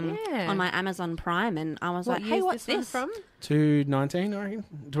like on my Amazon Prime, and I was What like, "Hey, year's what's this one this?" from? 2019, I reckon.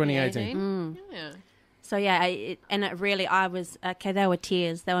 2018. Yeah. So yeah, it really, I was okay. There were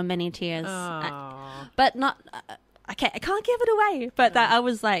tears. There were many tears, but not. Okay, I can't give it away. But that I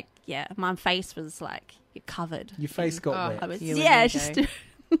was like, yeah, my face was like covered. Your face got wet. I was, You yeah, and it's just.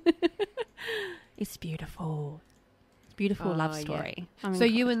 It's beautiful. It's a beautiful love story. I mean, So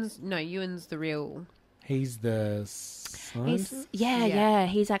Ewan's the real. He's the scientist? Yeah.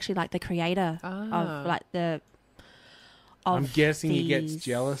 He's actually like the creator of like the. I'm guessing he gets these-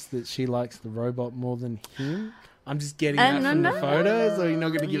 jealous that she likes the robot more than him. I'm just getting that from the no. photos, or you're not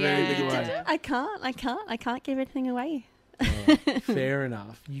going to give anything away? I can't give anything away. Oh, fair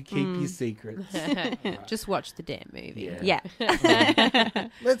enough. You keep your secrets. Just watch the damn movie. Yeah.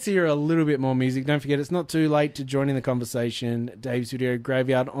 Let's hear a little bit more music. Don't forget, it's not too late to join in the conversation. Dave's Video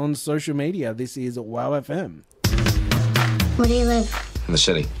Graveyard on social media. This is WOWFM. Where do you live? In the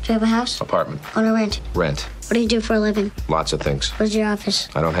city. Do you have a house? Apartment. On a rent? Rent. What do you do for a living? Lots of things. Where's your office?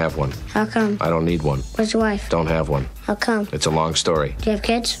 I don't have one. How come? I don't need one. Where's your wife? Don't have one. How come? It's a long story. Do you have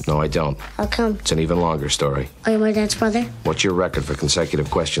kids? No, I don't. How come? It's an even longer story. Are you my dad's brother? What's your record for consecutive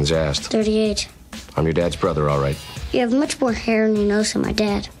questions asked? 38. I'm your dad's brother, all right. You have much more hair on your nose than my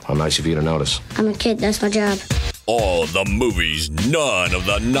dad. How nice of you to notice. I'm a kid, that's my job. All the movies, none of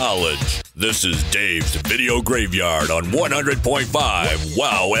the knowledge. This is Dave's Video Graveyard on 100.5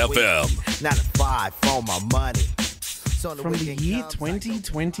 WOW FM. 9 to 5 for my money. From the year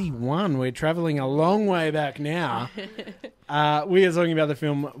 2021, we're travelling a long way back now. We are talking about the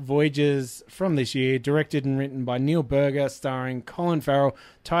film Voyages from this year, directed and written by Neil Berger, starring Colin Farrell,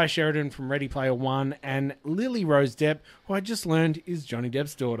 Ty Sheridan from Ready Player One, and Lily Rose Depp, who I just learned is Johnny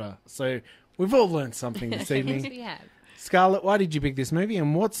Depp's daughter. So we've all learned something this evening. Yes, we have. Scarlette, why did you pick this movie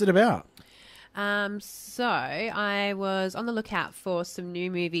and what's it about? So I was on the lookout for some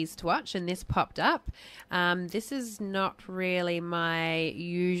new movies to watch, and this popped up. This is not really my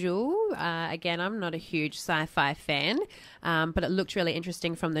usual. Again, I'm not a huge sci-fi fan, but it looked really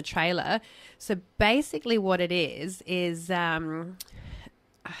interesting from the trailer. So basically what it is it's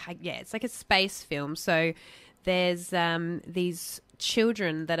like a space film. So there's these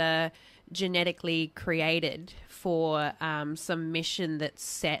children that are genetically created for some mission that's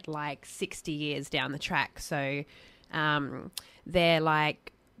set like 60 years down the track. So they're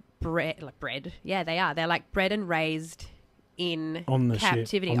like bred. Yeah, they are. They're like bred and raised in On the ship,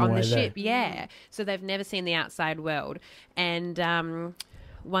 captivity on the way ship. there. Yeah. So they've never seen the outside world. And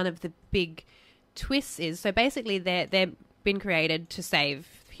one of the big twists is, so basically they've been created to save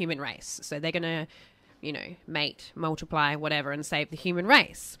the human race. So they're going to, mate, multiply, whatever, and save the human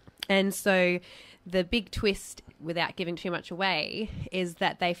race. And so the big twist, without giving too much away, is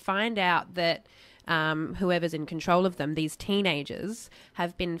that they find out that whoever's in control of them, these teenagers,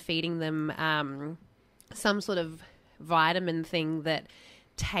 have been feeding them some sort of vitamin thing that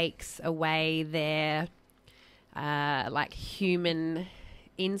takes away their like human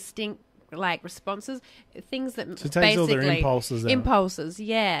instinct, like responses, things that So it takes all basically their impulses out. Impulses,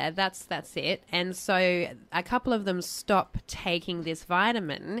 yeah, that's it. And so a couple of them stop taking this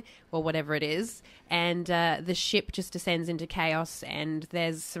vitamin or whatever it is, and the ship just descends into chaos. And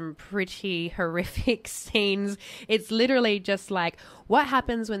there's some pretty horrific scenes. It's literally just like, what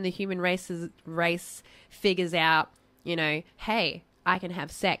happens when the human race figures out, hey, I can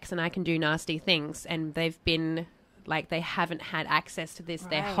have sex and I can do nasty things, and they've been like, they haven't had access to this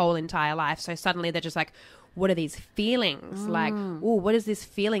their whole entire life. So suddenly they're just like, what are these feelings? Like, oh, what is this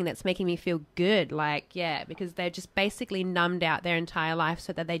feeling that's making me feel good? Like, yeah, because they're just basically numbed out their entire life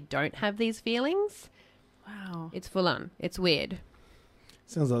so that they don't have these feelings. Wow. It's full on. It's weird.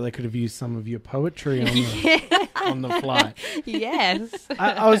 Sounds like they could have used some of your poetry on the fly. Yes.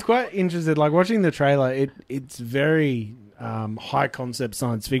 I was quite interested, like watching the trailer, it's very high concept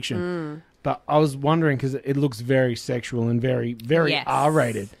science fiction. But I was wondering, because it looks very sexual and very, very Yes.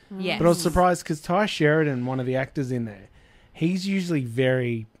 R-rated. Yes. But I was surprised because Ty Sheridan, one of the actors in there, he's usually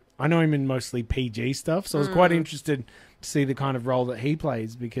very... I know him in mostly PG stuff, so I was quite interested to see the kind of role that he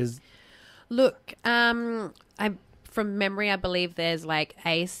plays, because... Look, from memory, I believe there's like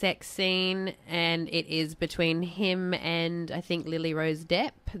a sex scene, and it is between him and I think Lily Rose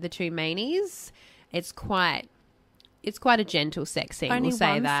Depp, the two mainies. It's quite a gentle sex scene. Only we'll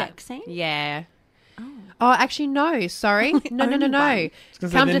say one that. sex scene? Yeah. Oh, actually, no. Sorry, no. Only one.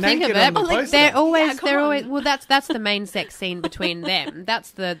 Come to think of it, they're always. on. Well, that's the main sex scene between them. That's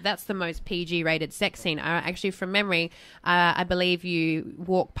the most PG rated sex scene. Actually, from memory, I believe you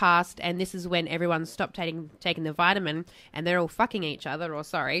walk past, and this is when everyone stopped taking the vitamin, and they're all fucking each other, or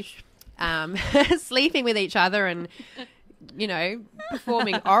sleeping with each other, and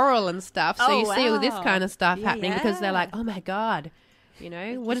performing oral and stuff. So you see all this kind of stuff happening because they're like, oh my God.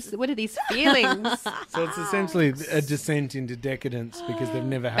 What are these feelings? So it's essentially a descent into decadence because they've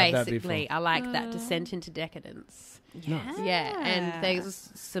never had that before. Basically, I like that descent into decadence. Nice. Yeah, and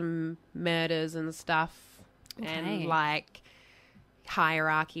there's some murders and stuff, and like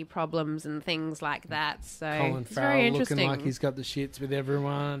hierarchy problems and things like that. So Colin it's very Farrell interesting. looking like he's got the shits with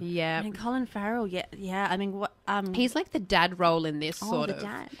everyone. Yeah, And Colin Farrell, yeah. I mean, what? He's like the dad role in this sort the of,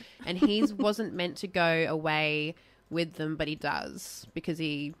 dad. and he wasn't meant to go away with them, but he does because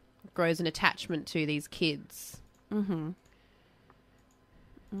he grows an attachment to these kids. Mm-hmm.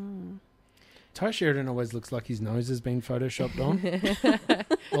 Ty Sheridan always looks like his nose has been photoshopped on.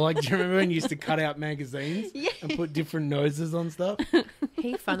 Or do you remember when you used to cut out magazines and put different noses on stuff?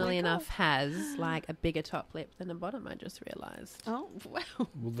 He, funnily enough, has like a bigger top lip than a bottom. I just realised. Oh, wow. Well,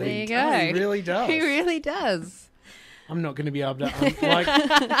 There you go. He really does. He really does. I'm not going to be able to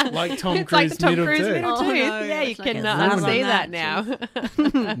like Tom It's Cruise like the Tom middle Cruise tooth. middle tooth. Yeah, you can unsee that now.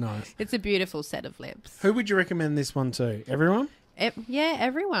 Nice. It's a beautiful set of lips. Who would you recommend this one to? Everyone? Yeah,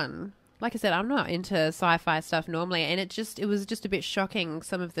 everyone. Like I said, I'm not into sci-fi stuff normally, and it was just a bit shocking,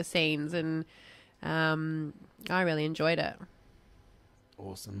 some of the scenes, and I really enjoyed it.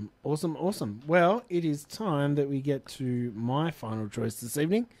 Awesome. Well, it is time that we get to my final choice this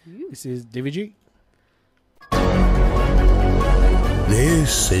evening. This is DVG.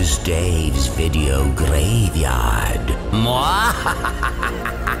 This is Dave's Video Graveyard.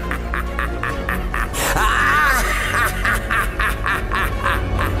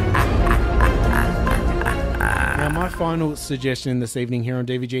 Now, my final suggestion this evening here on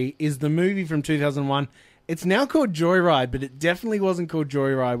DVG is the movie from 2001. It's now called Joyride, but it definitely wasn't called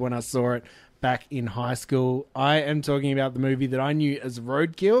Joyride when I saw it back in high school. I am talking about the movie that I knew as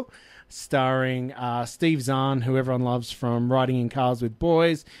Roadkill, starring Steve Zahn, who everyone loves from Riding in Cars with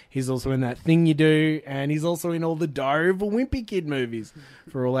Boys. He's also in That Thing You Do, and he's also in all the Diary of a Wimpy Kid movies,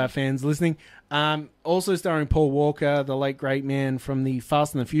 for all our fans listening. Also starring Paul Walker, the late great man from the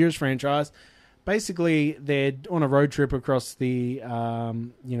Fast and the Furious franchise. Basically, they're on a road trip across the,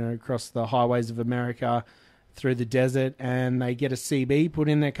 across the highways of America through the desert, and they get a CB put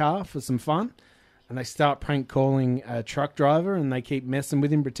in their car for some fun. And they start prank calling a truck driver, and they keep messing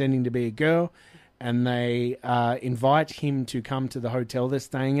with him, pretending to be a girl. And they invite him to come to the hotel they're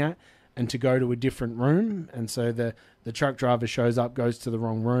staying at and to go to a different room. And so the truck driver shows up, goes to the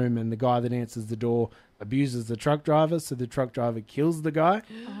wrong room, and the guy that answers the door abuses the truck driver. So the truck driver kills the guy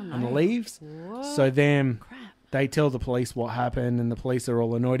and leaves. What? So then they tell the police what happened, and the police are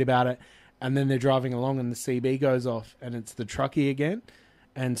all annoyed about it. And then they're driving along, and the CB goes off, and it's the truckie again.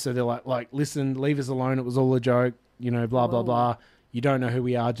 And so they're like, listen, leave us alone. It was all a joke, blah, blah, blah. You don't know who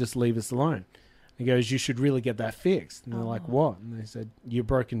we are. Just leave us alone. He goes, you should really get that fixed. And they're like, what? And they said, your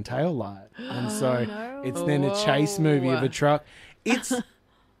broken tail light. And so it's then a chase movie of a truck. It's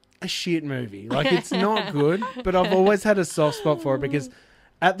a shit movie. It's not good, but I've always had a soft spot for it because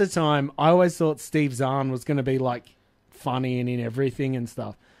at the time, I always thought Steve Zahn was going to be funny and in everything and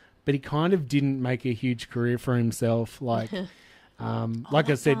stuff. But he kind of didn't make a huge career for himself. I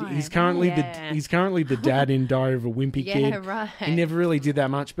said, he's currently the dad in Diary of a Wimpy Kid. Yeah, right. He never really did that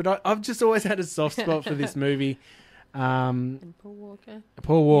much, but I've just always had a soft spot for this movie. And Paul Walker.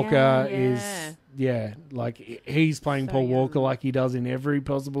 Paul Walker is he's playing Paul Walker like he does in every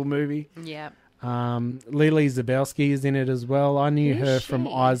possible movie. Yeah. Lily Zabowski is in it as well. I knew her from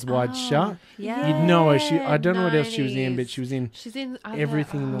Eyes Wide Shut. Yeah. You'd know her. I don't know what else she was in, but she was in. She's in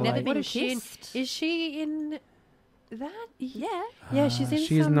everything in the Never late. Been Kissed. Is she in that? Yeah. Yeah, she's in.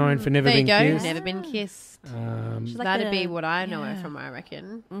 She is some... known for Never there Been you go. Kissed. Never Been Kissed. She's like That'd be what I know her from, I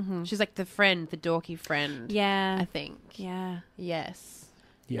reckon. Mm-hmm. She's like the friend, the dorky friend. Yeah. I think. Yeah. Yes.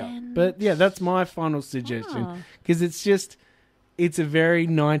 Yeah. But yeah, that's my final suggestion because it's a very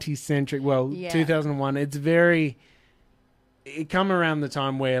 90s centric, 2001. It come around the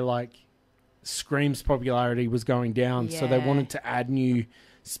time where Scream's popularity was going down. So they wanted to add new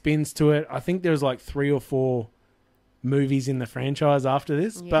spins to it. I think there was 3 or 4 movies in the franchise after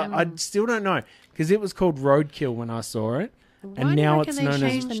this, but I still don't know because it was called Roadkill when I saw it, and now it's known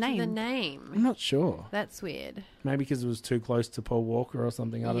as the name. I'm not sure. That's weird. Maybe because it was too close to Paul Walker or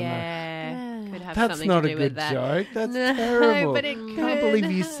something. I don't know. Yeah, could have That's something not to a do good with that. joke. That's No, terrible. but it I could. can't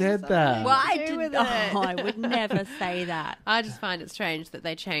believe you said that. Well, I did. I would never say that. I just find it strange that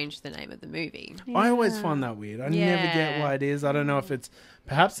they changed the name of the movie. I always find that weird. I never get why it is. I don't know if it's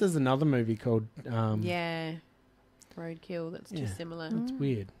perhaps there's another movie called Roadkill. That's too similar. It's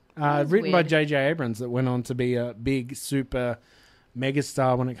weird. That is Written by weird. J.J. Abrams that went on to be a big super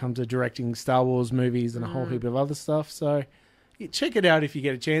megastar when it comes to directing Star Wars movies and a whole heap of other stuff. So check it out if you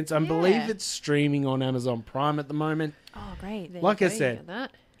get a chance. I believe it's streaming on Amazon Prime at the moment. Oh, great. Like I said,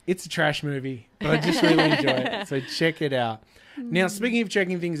 it's a trash movie, but I just really enjoy it. So check it out. Now, speaking of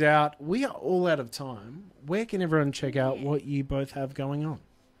checking things out, we are all out of time. Where can everyone check out what you both have going on?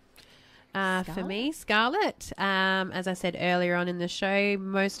 For me, Scarlette, as I said earlier on in the show,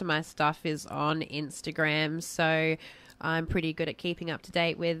 most of my stuff is on Instagram, so I'm pretty good at keeping up to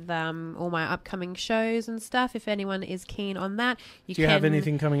date with all my upcoming shows and stuff. If anyone is keen on that, Do you have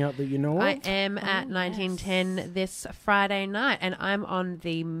anything coming up that you know of? I am at 1910 this Friday night, and I'm on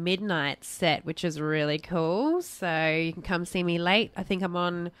the midnight set, which is really cool. So you can come see me late. I think I'm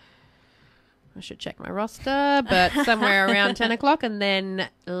on, I should check my roster, but somewhere around 10 o'clock, and then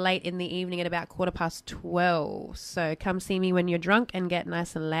late in the evening at about 12:15. So come see me when you're drunk and get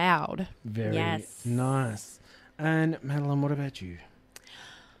nice and loud. Very nice. And Madeleine, what about you?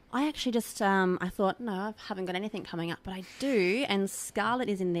 I actually just, I thought, no, I haven't got anything coming up, but I do. And Scarlette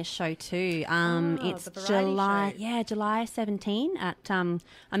is in this show too. It's the variety show. July 17 at,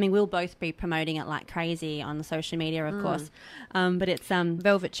 I mean, we'll both be promoting it like crazy on social media, of course. But it's,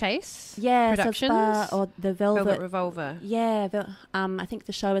 Velvet Chase Productions. Productions. Or the Velvet Revolver. Yeah. I think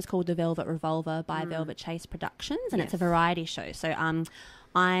the show is called The Velvet Revolver by Velvet Chase Productions, and it's a variety show. So,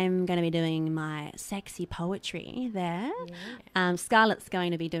 I'm going to be doing my sexy poetry there. Yeah. Scarlett's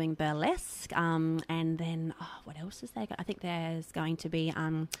going to be doing burlesque. And then, what else is there? I think there's going to be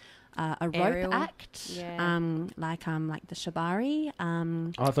a Aerial. rope act, like the shibari.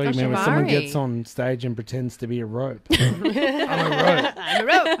 I thought you meant when someone gets on stage and pretends to be a rope. I'm a rope. I'm a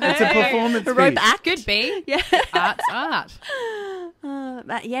rope. It's a performance A rope piece. act. Could be. Yeah. Art's art.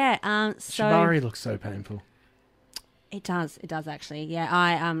 But yeah, so Shibari looks so painful. It does actually.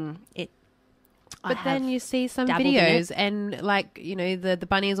 Yeah, But then you see some dabbled in videos it. and like, you know, the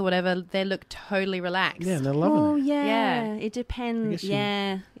bunnies or whatever, they look totally relaxed. Yeah, they're loving it. Yeah, it depends.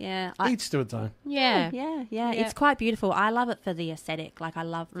 I Yeah. Each to a time. Yeah. It's quite beautiful. I love it for the aesthetic. Like I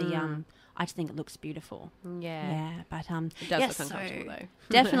love the I just think it looks beautiful. Yeah. But It does look uncomfortable though.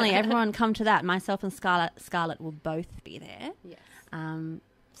 Definitely everyone come to that. Myself and Scarlette will both be there. Yes.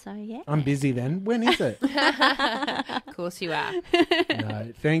 So yeah. I'm busy then. When is it? Of course you are.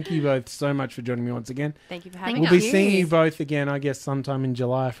 No, thank you both so much for joining me once again. Thank you for having We'll us. be seeing you both again, I guess, sometime in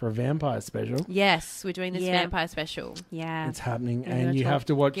July for a vampire special. Yes, we're doing this vampire special. Yeah. It's happening, We're and gonna you have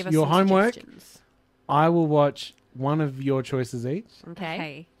to watch give us your some homework. suggestions. I will watch one of your choices each.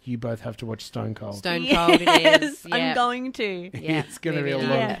 Okay. You both have to watch Stone Cold. Stone Cold it is. I'm Yeah. going to. Yeah, It's going to be a maybe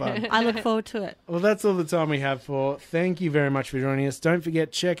lot not. of fun. I look forward to it. Well, that's all the time we have for. Thank you very much for joining us. Don't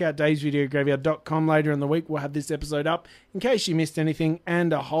forget, check out daysvideograveyard.com later in the week. We'll have this episode up in case you missed anything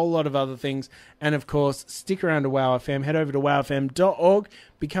and a whole lot of other things. And, of course, stick around to WOWFM. Head over to wowfm.org.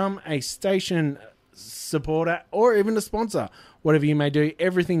 Become a station supporter or even a sponsor. Whatever you may do,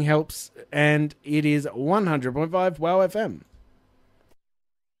 everything helps. And it is 100.5 WOWFM.